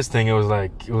Aljamain did his thing, it was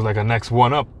like a next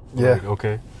one up. Yeah. Like,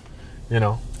 okay, you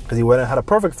know, because he went and had a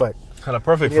perfect fight. had a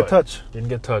perfect Didn't fight. get Didn't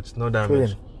get touched. No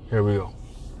damage. Clean. Here we go.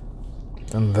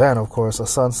 And then, of course,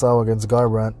 Assunção against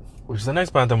Garbrandt. Which is the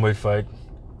next bantamweight fight.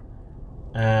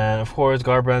 And of course,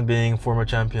 Garbrandt being former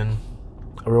champion.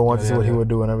 Everyone wanted to see what he would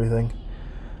do and everything.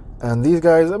 And these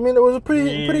guys, I mean, it was a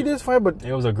pretty decent fight, but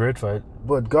It was a great fight.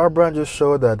 Garbrandt just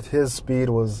showed that his speed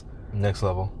was Next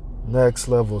level. next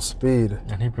level speed.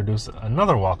 And he produced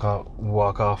another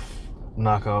walk-off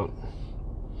knockout.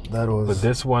 That was. But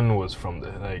this one was from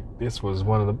the this was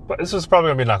one of the. But this was probably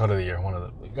gonna be knockout of the year. One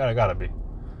of the gotta be.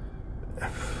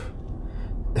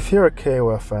 If you're a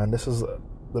KOF fan, this is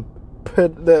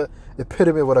the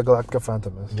epitome of what a Galactica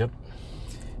Phantom is. Yep.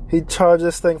 He charged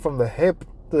this thing from the hip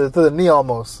to the knee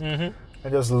almost, Mm-hmm.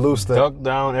 and just loosed it. Ducked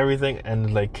down everything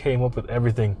and like came up with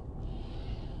everything.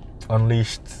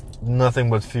 Unleashed nothing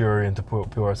but fury into pure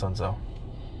Assunção.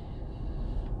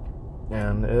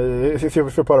 And if you're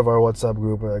part of our WhatsApp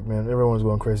group, like, man, everyone's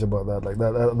going crazy about that. Like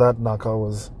that knockout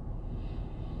was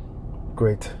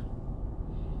great.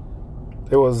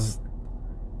 It was.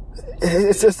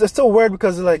 It's so weird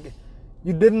because like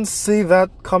you didn't see that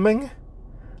coming.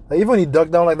 Like, even when he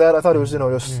ducked down like that, I thought it was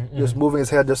just moving his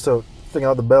head just to figure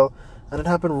out the bell, and it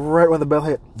happened right when the bell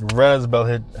hit. Right as the bell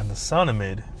hit, and the sound it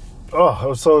made. Oh, it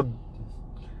was so.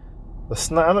 It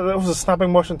was a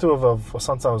snapping motion too of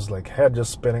Assunção's like head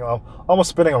just spinning, almost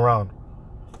spinning around.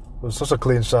 It was such a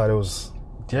clean shot. It was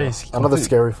He's another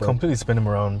scary fight. Completely spin him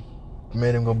around,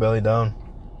 made him go belly down.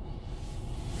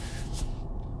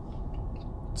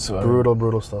 So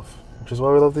Brutal stuff. Which is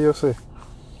why we love the UFC.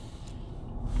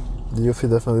 The UFC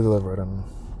definitely delivered, and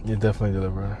You definitely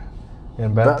delivered.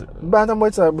 And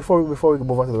bantamweights. Before we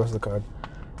move on to the rest of the card,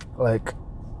 like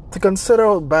to consider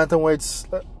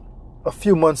bantamweights a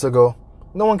few months ago,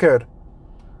 no one cared.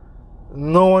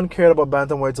 No one cared about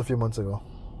bantamweights a few months ago.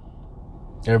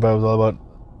 everybody was all about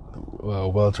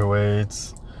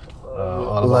welterweights,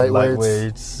 all about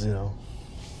lightweights, you know.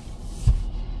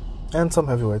 And some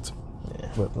heavyweights. Yeah,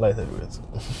 But light heavyweights.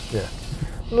 yeah,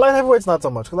 light heavyweights not so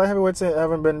much. 'Cause light heavyweights you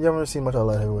haven't seen much of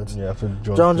light heavyweights. Yeah, after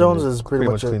John Jones is pretty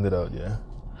much cleaned it out. Yeah,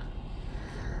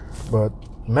 But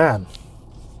man,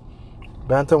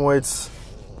 bantamweights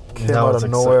came Now out it's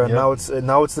of nowhere, and yeah.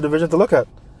 now it's the division to look at.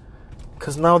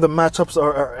 Because now the matchups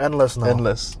are endless now.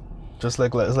 endless. Just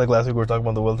like last week we were talking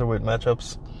about the welterweight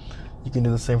matchups. You can do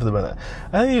the same for the bantam.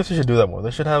 I think UFC should do that more. They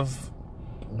should have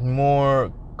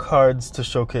more cards to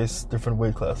showcase different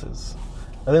weight classes.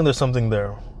 I think there's something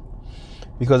there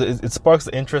because it sparks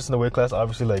the interest in the weight class.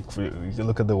 Obviously, like you can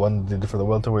look at the one they did for the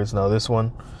welterweights. Now this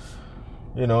one,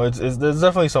 you know, there's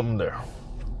definitely something there.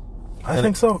 I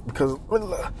think so, because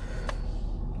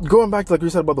going back to like you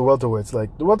said about the welterweights,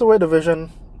 like the welterweight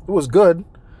division, it was good,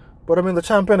 but I mean the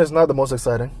champion is not the most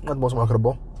exciting, not the most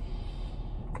marketable.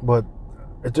 But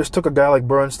it just took a guy like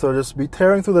Burns to just be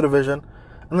tearing through the division,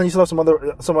 and then you still have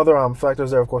some other factors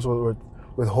there, of course,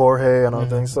 with Jorge and other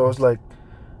things. So it's like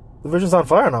the division's on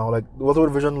fire now. Like the welterweight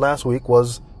division last week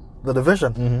was the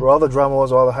division where all the drama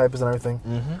was, all the hype is and everything.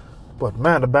 But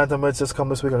man, the bantamweights just come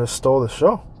this week and just stole the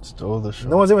show.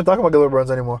 No one's even talking about Gilbert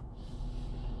Burns anymore.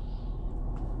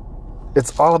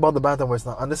 It's all about the bantamweights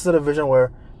now, and this is a division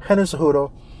where Henry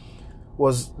Cejudo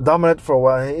was dominant for a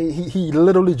while. He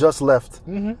literally just left,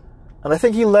 and I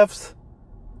think he left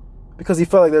because he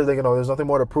felt like there's nothing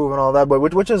more to prove and all that. But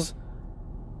which is,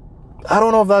 I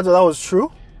don't know if that was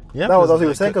true. Yeah, that was what he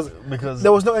was saying because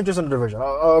there was no interest in the division.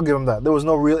 I'll give him that. There was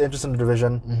no real interest in the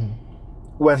division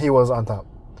when he was on top.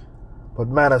 But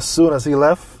man, as soon as he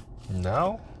left,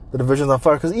 now the division's on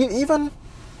fire. Because even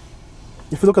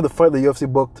if you look at the fight the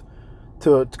UFC booked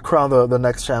to crown the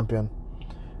next champion,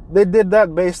 they did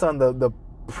that based on the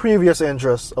previous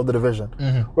interests of the division.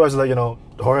 Whereas like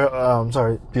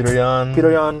Peter Yan,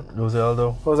 Jose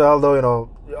Aldo,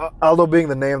 Aldo being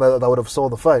the name that would have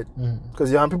sold the fight,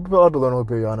 because Yan, people don't know who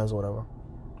Peter Yan is or whatever,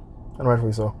 and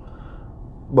rightfully so.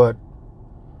 But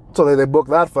so they booked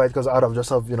that fight because out of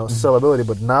sellability.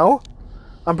 But now,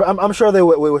 I'm sure they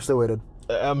wish they waited.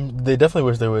 They definitely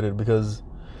wish they waited because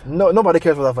nobody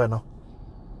cares for that fight now.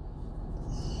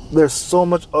 There's so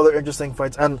much other interesting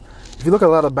fights, and if you look at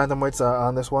a lot of bantamweights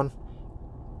on this one,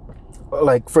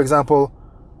 like for example,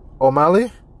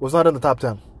 O'Malley was not in the top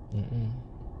 10,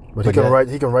 but he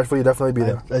can rightfully definitely be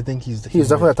there. I think he's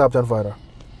definitely a top 10 fighter.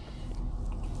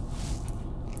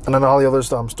 And then all the others,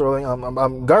 Sterling,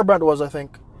 Garbrandt was, I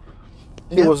think,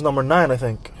 he was number 9. I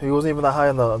think he wasn't even that high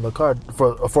on the card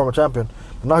for a former champion.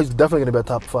 Now he's definitely going to be a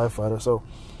top 5 fighter. So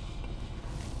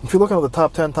if you're looking at the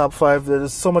top 10, top 5,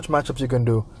 there's so much matchups you can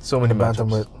do. So many matchups.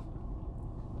 Bantamweight.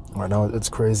 Right now, it's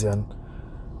crazy. And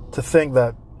to think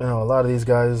that, a lot of these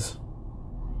guys,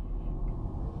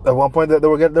 at one point, they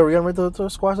were getting ready to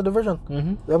squash the division.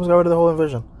 Mm-hmm. They almost got rid of the whole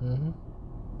division. Mm-hmm.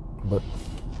 But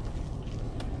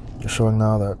you're showing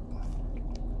now that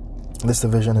this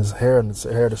division is here, and it's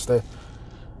here to stay.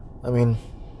 I mean,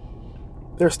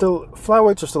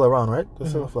 flyweights are still around, right?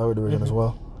 There's still a flyweight division as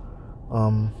well.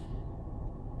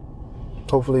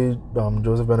 Hopefully,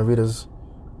 Joseph Benavidez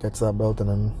gets that belt, and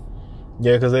then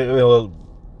because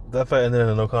that fight ended in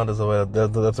a no contest, so they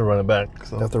have to run it back.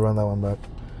 So they have to run that one back.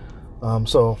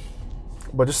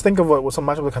 But just think of what some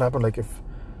matchup that can happen. Like if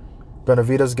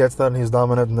Benavidez gets that and he's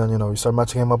dominant, and then you start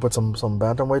matching him up with some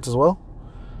bantamweights as well.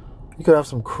 You could have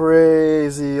some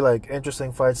crazy,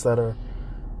 interesting fights that are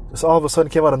just all of a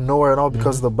sudden came out of nowhere and all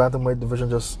because the bantamweight division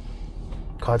just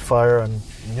caught fire. And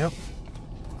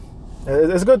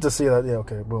it's good to see that. Yeah,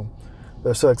 okay, boom.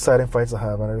 There's still exciting fights to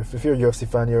have, and if you're a UFC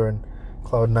fan, you're in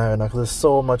cloud nine now because there's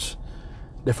so much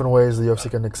different ways the UFC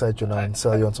can excite you now and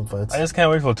sell you on some fights. I just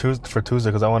can't wait for Tuesday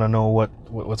because I want to know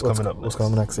what's coming up. What's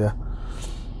coming next? Yeah,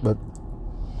 but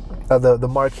the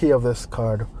marquee of this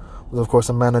card was of course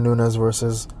Amanda Nunes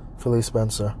versus Felice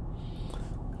Spencer,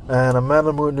 and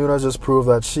Amanda Nunes just proved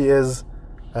that she is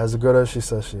as good as she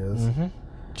says she is. Mm-hmm.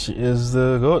 She is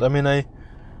the GOAT. I mean,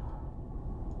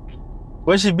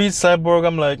 when she beats Cyborg,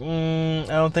 I'm like,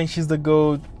 I don't think she's the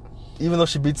GOAT. Even though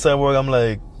she beat Cyborg, I'm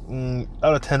like,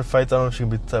 out of 10 fights, I don't know if she can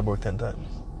beat Cyborg 10 times.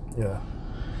 Yeah.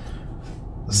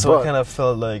 So I kind of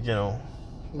felt like,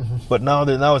 but now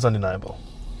it's undeniable.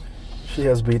 She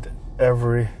has beat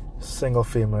every single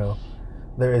female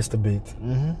there is to beat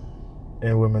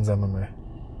in women's MMA.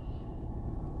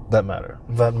 That matter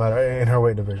in her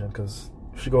weight division, because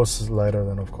if she goes lighter,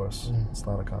 then of course it's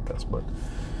not a contest. But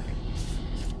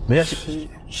yeah,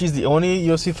 she's the only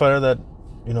UFC fighter that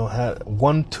had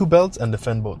won 2 belts and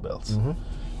defend both belts.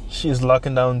 She is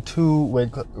locking down 2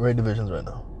 weight divisions right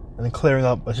now, and then clearing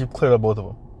up. She cleared up both of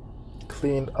them.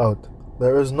 Cleaned out.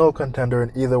 There is no contender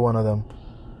in either one of them.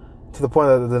 To the point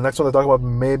that the next one they talk about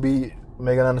maybe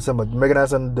Megan Anderson, but Megan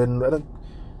Anderson didn't.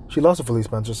 She lost to Felice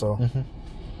Spencer, so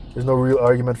there's no real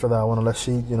argument for that one unless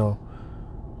she,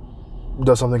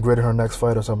 does something great in her next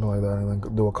fight or something like that, and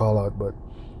then do a call out. But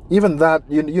even that,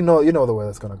 you know the way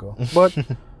that's gonna go. But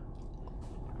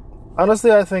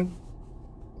honestly, I think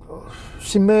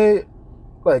she may,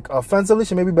 offensively,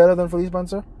 she may be better than Felice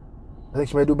Spencer. I think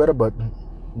she may do better, but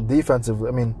defensively,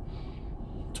 I mean,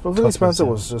 Felice Spencer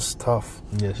was just tough.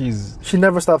 Yeah, she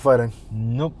never stopped fighting.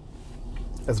 Nope.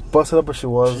 As busted up as she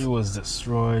was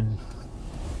destroyed.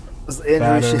 The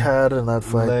injury she had in that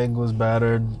fight. Leg was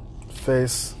battered.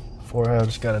 Face,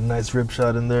 forehead. She got a nice rib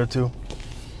shot in there too.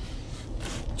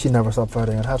 She never stopped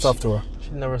fighting, and hats off to her.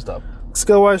 She never stopped.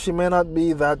 Skill-wise, she may not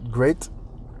be that great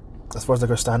as far as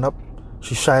her stand-up.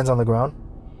 She shines on the ground,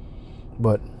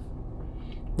 but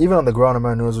even on the ground,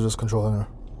 Amanda Nunes was just controlling her,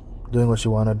 doing what she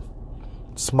wanted,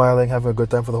 smiling, having a good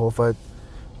time for the whole fight.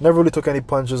 Never really took any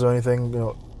punches or anything.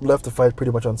 Left the fight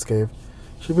pretty much unscathed.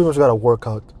 She pretty much got a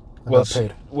workout and got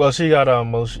paid. She got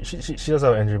she does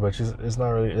have an injury, but it's not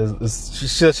really.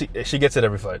 She gets it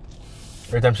every fight.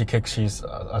 Every time she kicks, she's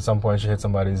at some point she hits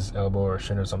somebody's elbow or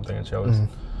shin or something, and she always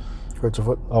hurts her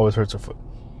foot. Always hurts her foot.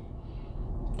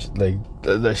 She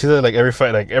said every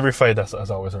fight that's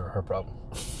always her problem.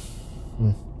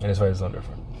 And this fight is no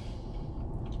different.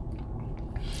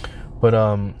 But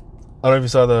I don't know if you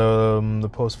saw the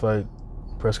post fight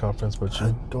press conference, but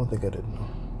I don't think I did. No.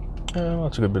 Yeah, I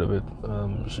watched a good bit of it.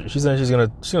 She's saying she's gonna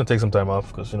take some time off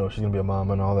because she's gonna be a mom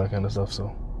and all that kind of stuff.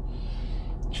 So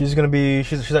she's gonna be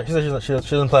she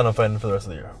doesn't plan on fighting for the rest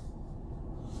of the year.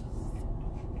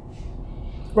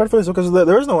 Rightfully so, because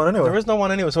there is no one anyway. There is no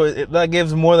one anyway, so that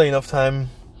gives more than enough time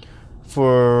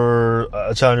for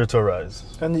a challenger to arise.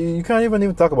 And you can't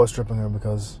even talk about stripping her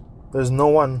because there's no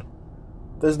one.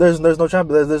 There's no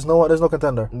champion. There's no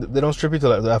contender. They don't strip you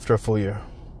till after a full year.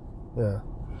 Yeah,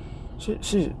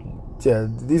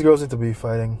 these girls need to be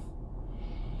fighting.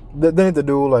 They need to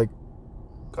do like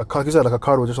a card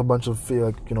with just a bunch of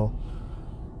female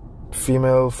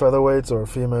featherweights or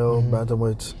female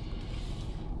bantamweights.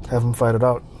 Have them fight it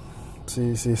out.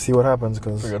 See what happens.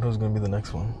 Cause figure out who's gonna be the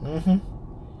next one.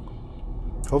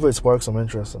 Hopefully it sparks some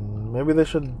interest, and maybe they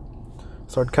should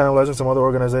start cannibalizing some other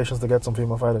organizations to get some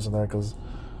female fighters in there. Because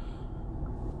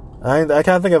I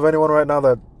can't think of anyone right now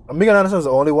that Megan Anderson is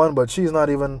the only one, but she's not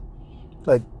even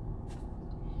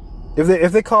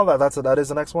if they call that is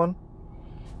the next one.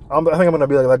 I think I'm gonna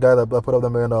be like that guy that put up the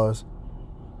 $1 million.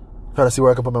 Trying to see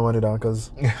where I can put my money down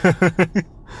because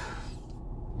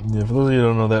Yeah, for those of you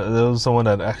who don't know, there was someone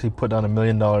that actually put down $1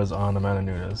 million on Amanda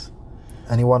Nunes.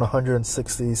 and he won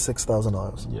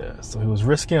 $166,000. Yeah, so he was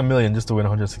risking $1 million just to win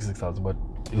 $166,000, but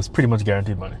it was pretty much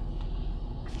guaranteed money.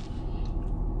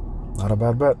 Not a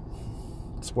bad bet.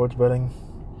 Sports betting.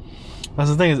 That's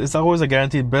the thing, it's always a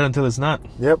guaranteed bet until it's not.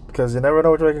 Yep, because you never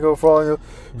know which way it can go for all you.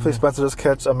 If Spencer just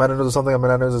catch Amanda Nunes or something,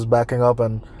 Amanda Nunes is backing up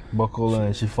and Buckle,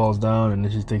 and she falls down, and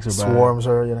then she takes her back. swarms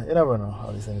her. You never know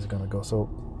how these things are gonna go. So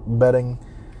betting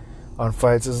on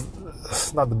fights is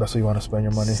it's not the best way you want to spend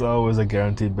your money. It's always a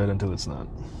guaranteed bet until it's not.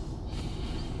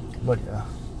 But yeah,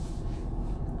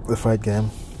 the fight game.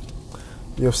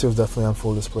 UFC was definitely on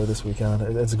full display this weekend.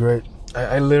 It's great.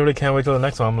 I literally can't wait till the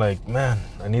next one. I'm like, man,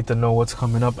 I need to know what's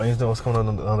coming up. I need to know what's coming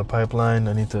on the pipeline.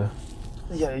 I need to...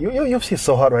 Yeah, UFC is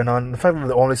so hot right now. And in fact, we're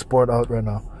the only sport out right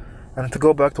now. And to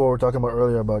go back to what we were talking about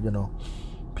earlier about,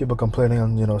 people complaining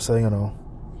and, saying,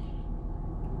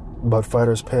 about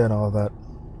fighters' pay and all of that.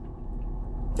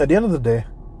 At the end of the day,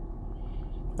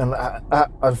 and I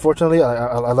unfortunately,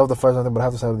 I love the fights and everything, but I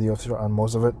have to side with the UFC on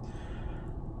most of it.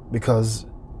 Because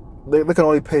they can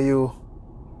only pay you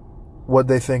what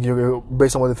they think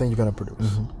based on what they think you're going to produce.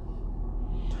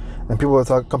 Mm-hmm. And people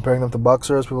are comparing them to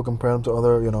boxers, people compare them to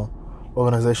other,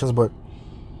 organizations, but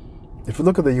if you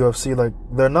look at the UFC, like,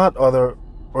 they're not other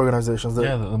organizations.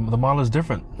 Yeah, the model is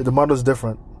different. The model is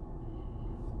different.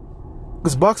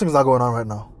 Because boxing is not going on right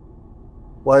now.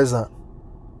 Why is that?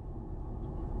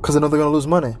 Because they know they're going to lose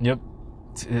money. Yep.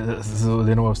 So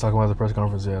they know what I was talking about at the press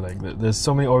conference. Yeah, like there's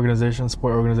so many organizations,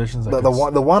 sport organizations. Like they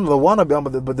want to be on,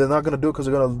 but they're not going to do it because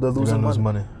they're losing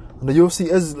money. And the UFC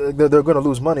they're going to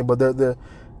lose money, but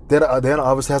they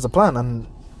obviously has a plan and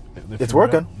it's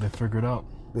working. They figure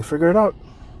it out.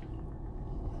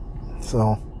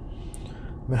 So,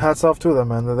 hats off to them,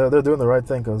 man. They're doing the right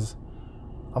thing because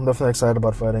I'm definitely excited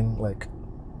about fighting. Like,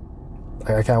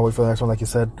 I can't wait for the next one. Like you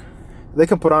said, they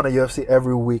can put on a UFC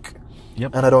every week.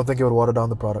 Yep. And I don't think it would water down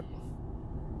the product.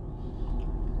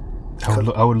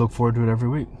 I would look forward to it every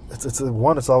week.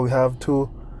 It's all we have.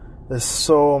 Two, there's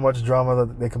so much drama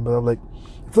that they can build up. Like,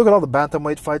 if you look at all the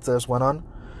bantamweight fights that just went on,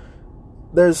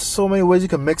 there's so many ways you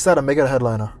can mix that and make it a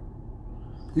headliner.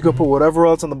 You can put whatever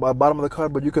else on the bottom of the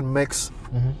card, but you can mix.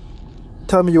 Mm-hmm.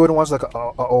 Tell me you wouldn't watch like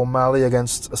a O'Malley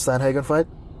against a Sanhagen fight?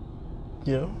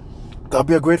 Yeah. That'll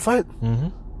be a great fight. Mm-hmm.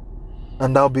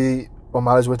 And that'll be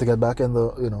O'Malley's way to get back in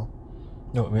the,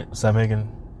 No, Sanhagen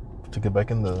to get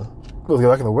back in the... Well, to get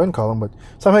back in the win column, but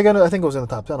Sanhagen, I think, was in the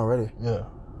top 10 already. Yeah.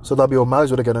 So that'll be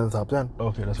O'Malley's way to get in the top 10.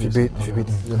 Okay, that's if what you beat,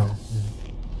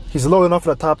 He's low enough for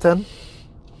the top 10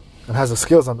 and has the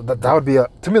skills on that. That would be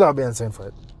to me, that would be an insane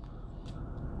fight.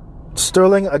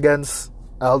 Sterling against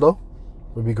Aldo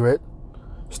would be great.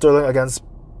 Sterling against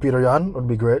Peter Yan would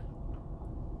be great.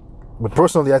 But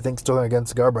personally, I think Sterling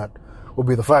against Garbrandt would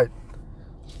be the fight.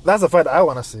 That's the fight I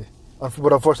want to see.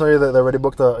 But unfortunately, they already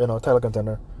booked a title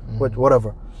contender. Which,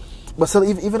 whatever. But still,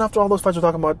 even after all those fights we're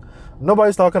talking about,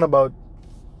 nobody's talking about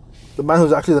the man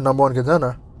who's actually the number one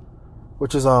contender,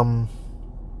 which is Moraes.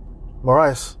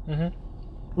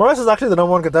 Mm-hmm. Moraes is actually the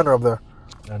number one contender up there.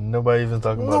 And nobody even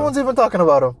talking about him. No one's even talking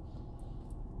about him.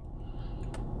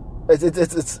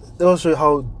 It'll show you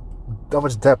how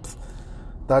much depth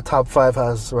that top 5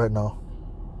 has right now.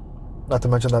 Not to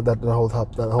mention that whole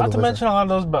top. That whole Not division. to mention a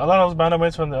lot of those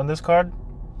bantamweights on this card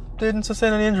didn't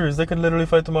sustain any injuries. They could literally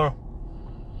fight tomorrow.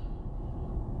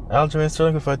 Aljamain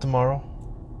Sterling can fight tomorrow.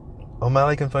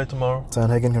 O'Malley can fight tomorrow.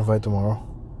 Sanhagen can fight tomorrow.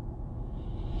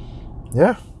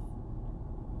 Yeah.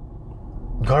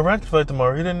 Garbrandt can fight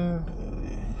tomorrow. He didn't.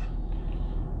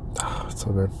 It's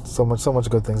so good. So much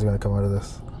good things are gonna come out of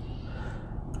this.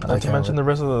 Not to mention the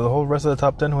whole rest of the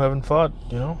top 10 who haven't fought.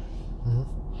 Mm-hmm.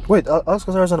 Wait, Alex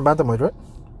Caceres on a bantamweight, right?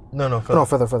 No, feather.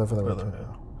 Feather, Right.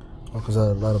 yeah. Because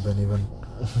that would have been even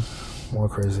more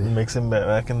crazy. Mix him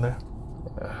back in there.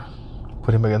 Yeah.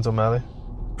 Put him against O'Malley.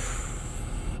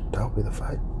 That would be the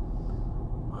fight.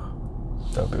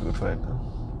 That would be a good fight.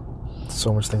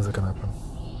 So much things that can happen.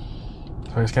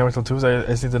 So I just can't wait till Tuesday. I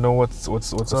just need to know what's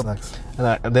up next.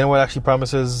 And then what actually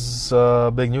promises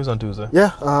big news on Tuesday.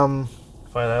 Yeah.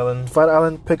 Fight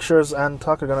Island pictures and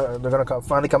talk they're gonna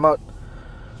finally come out.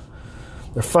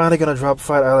 They're finally gonna drop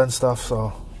Fight Island stuff.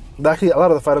 So actually, a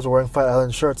lot of the fighters are wearing Fight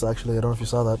Island shirts. Actually, I don't know if you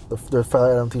saw that. Their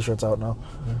Fight Island t-shirts out now.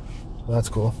 Mm-hmm. So that's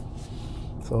cool.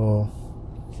 So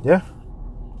yeah,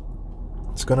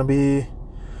 it's gonna be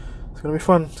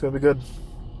fun. It's gonna be good.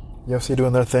 UFC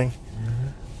doing their thing.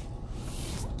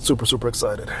 Mm-hmm. Super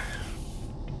excited.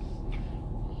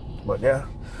 But yeah,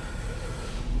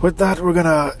 with that, we're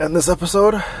gonna end this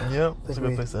episode. Yeah, it's a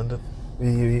good place to end it.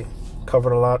 We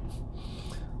covered a lot.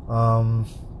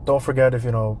 Don't forget, if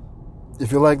you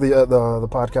like the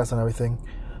podcast and everything,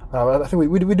 I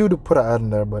think we do put an ad in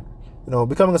there, but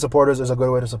becoming a supporter is a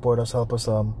good way to support us, help us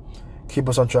keep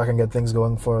us on track and get things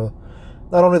going for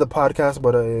not only the podcast,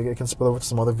 but it can spill over to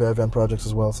some other VIVN projects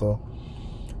as well. So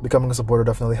becoming a supporter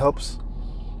definitely helps.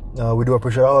 We do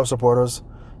appreciate all our supporters,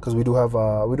 because we do have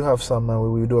some,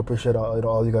 and we do appreciate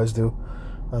all you guys do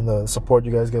and the support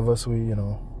you guys give us. We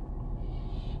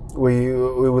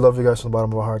love you guys from the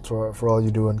bottom of our hearts for all you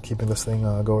do and keeping this thing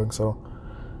going. So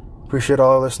appreciate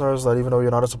all our listeners that even though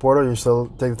you're not a supporter, you still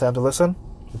take the time to listen.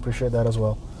 We appreciate that as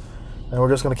well. And we're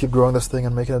just going to keep growing this thing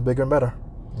and making it bigger and better.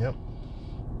 Yep.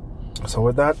 So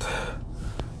with that,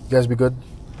 you guys be good.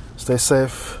 Stay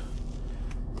safe.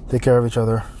 Take care of each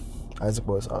other. Isaac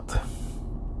Boys out.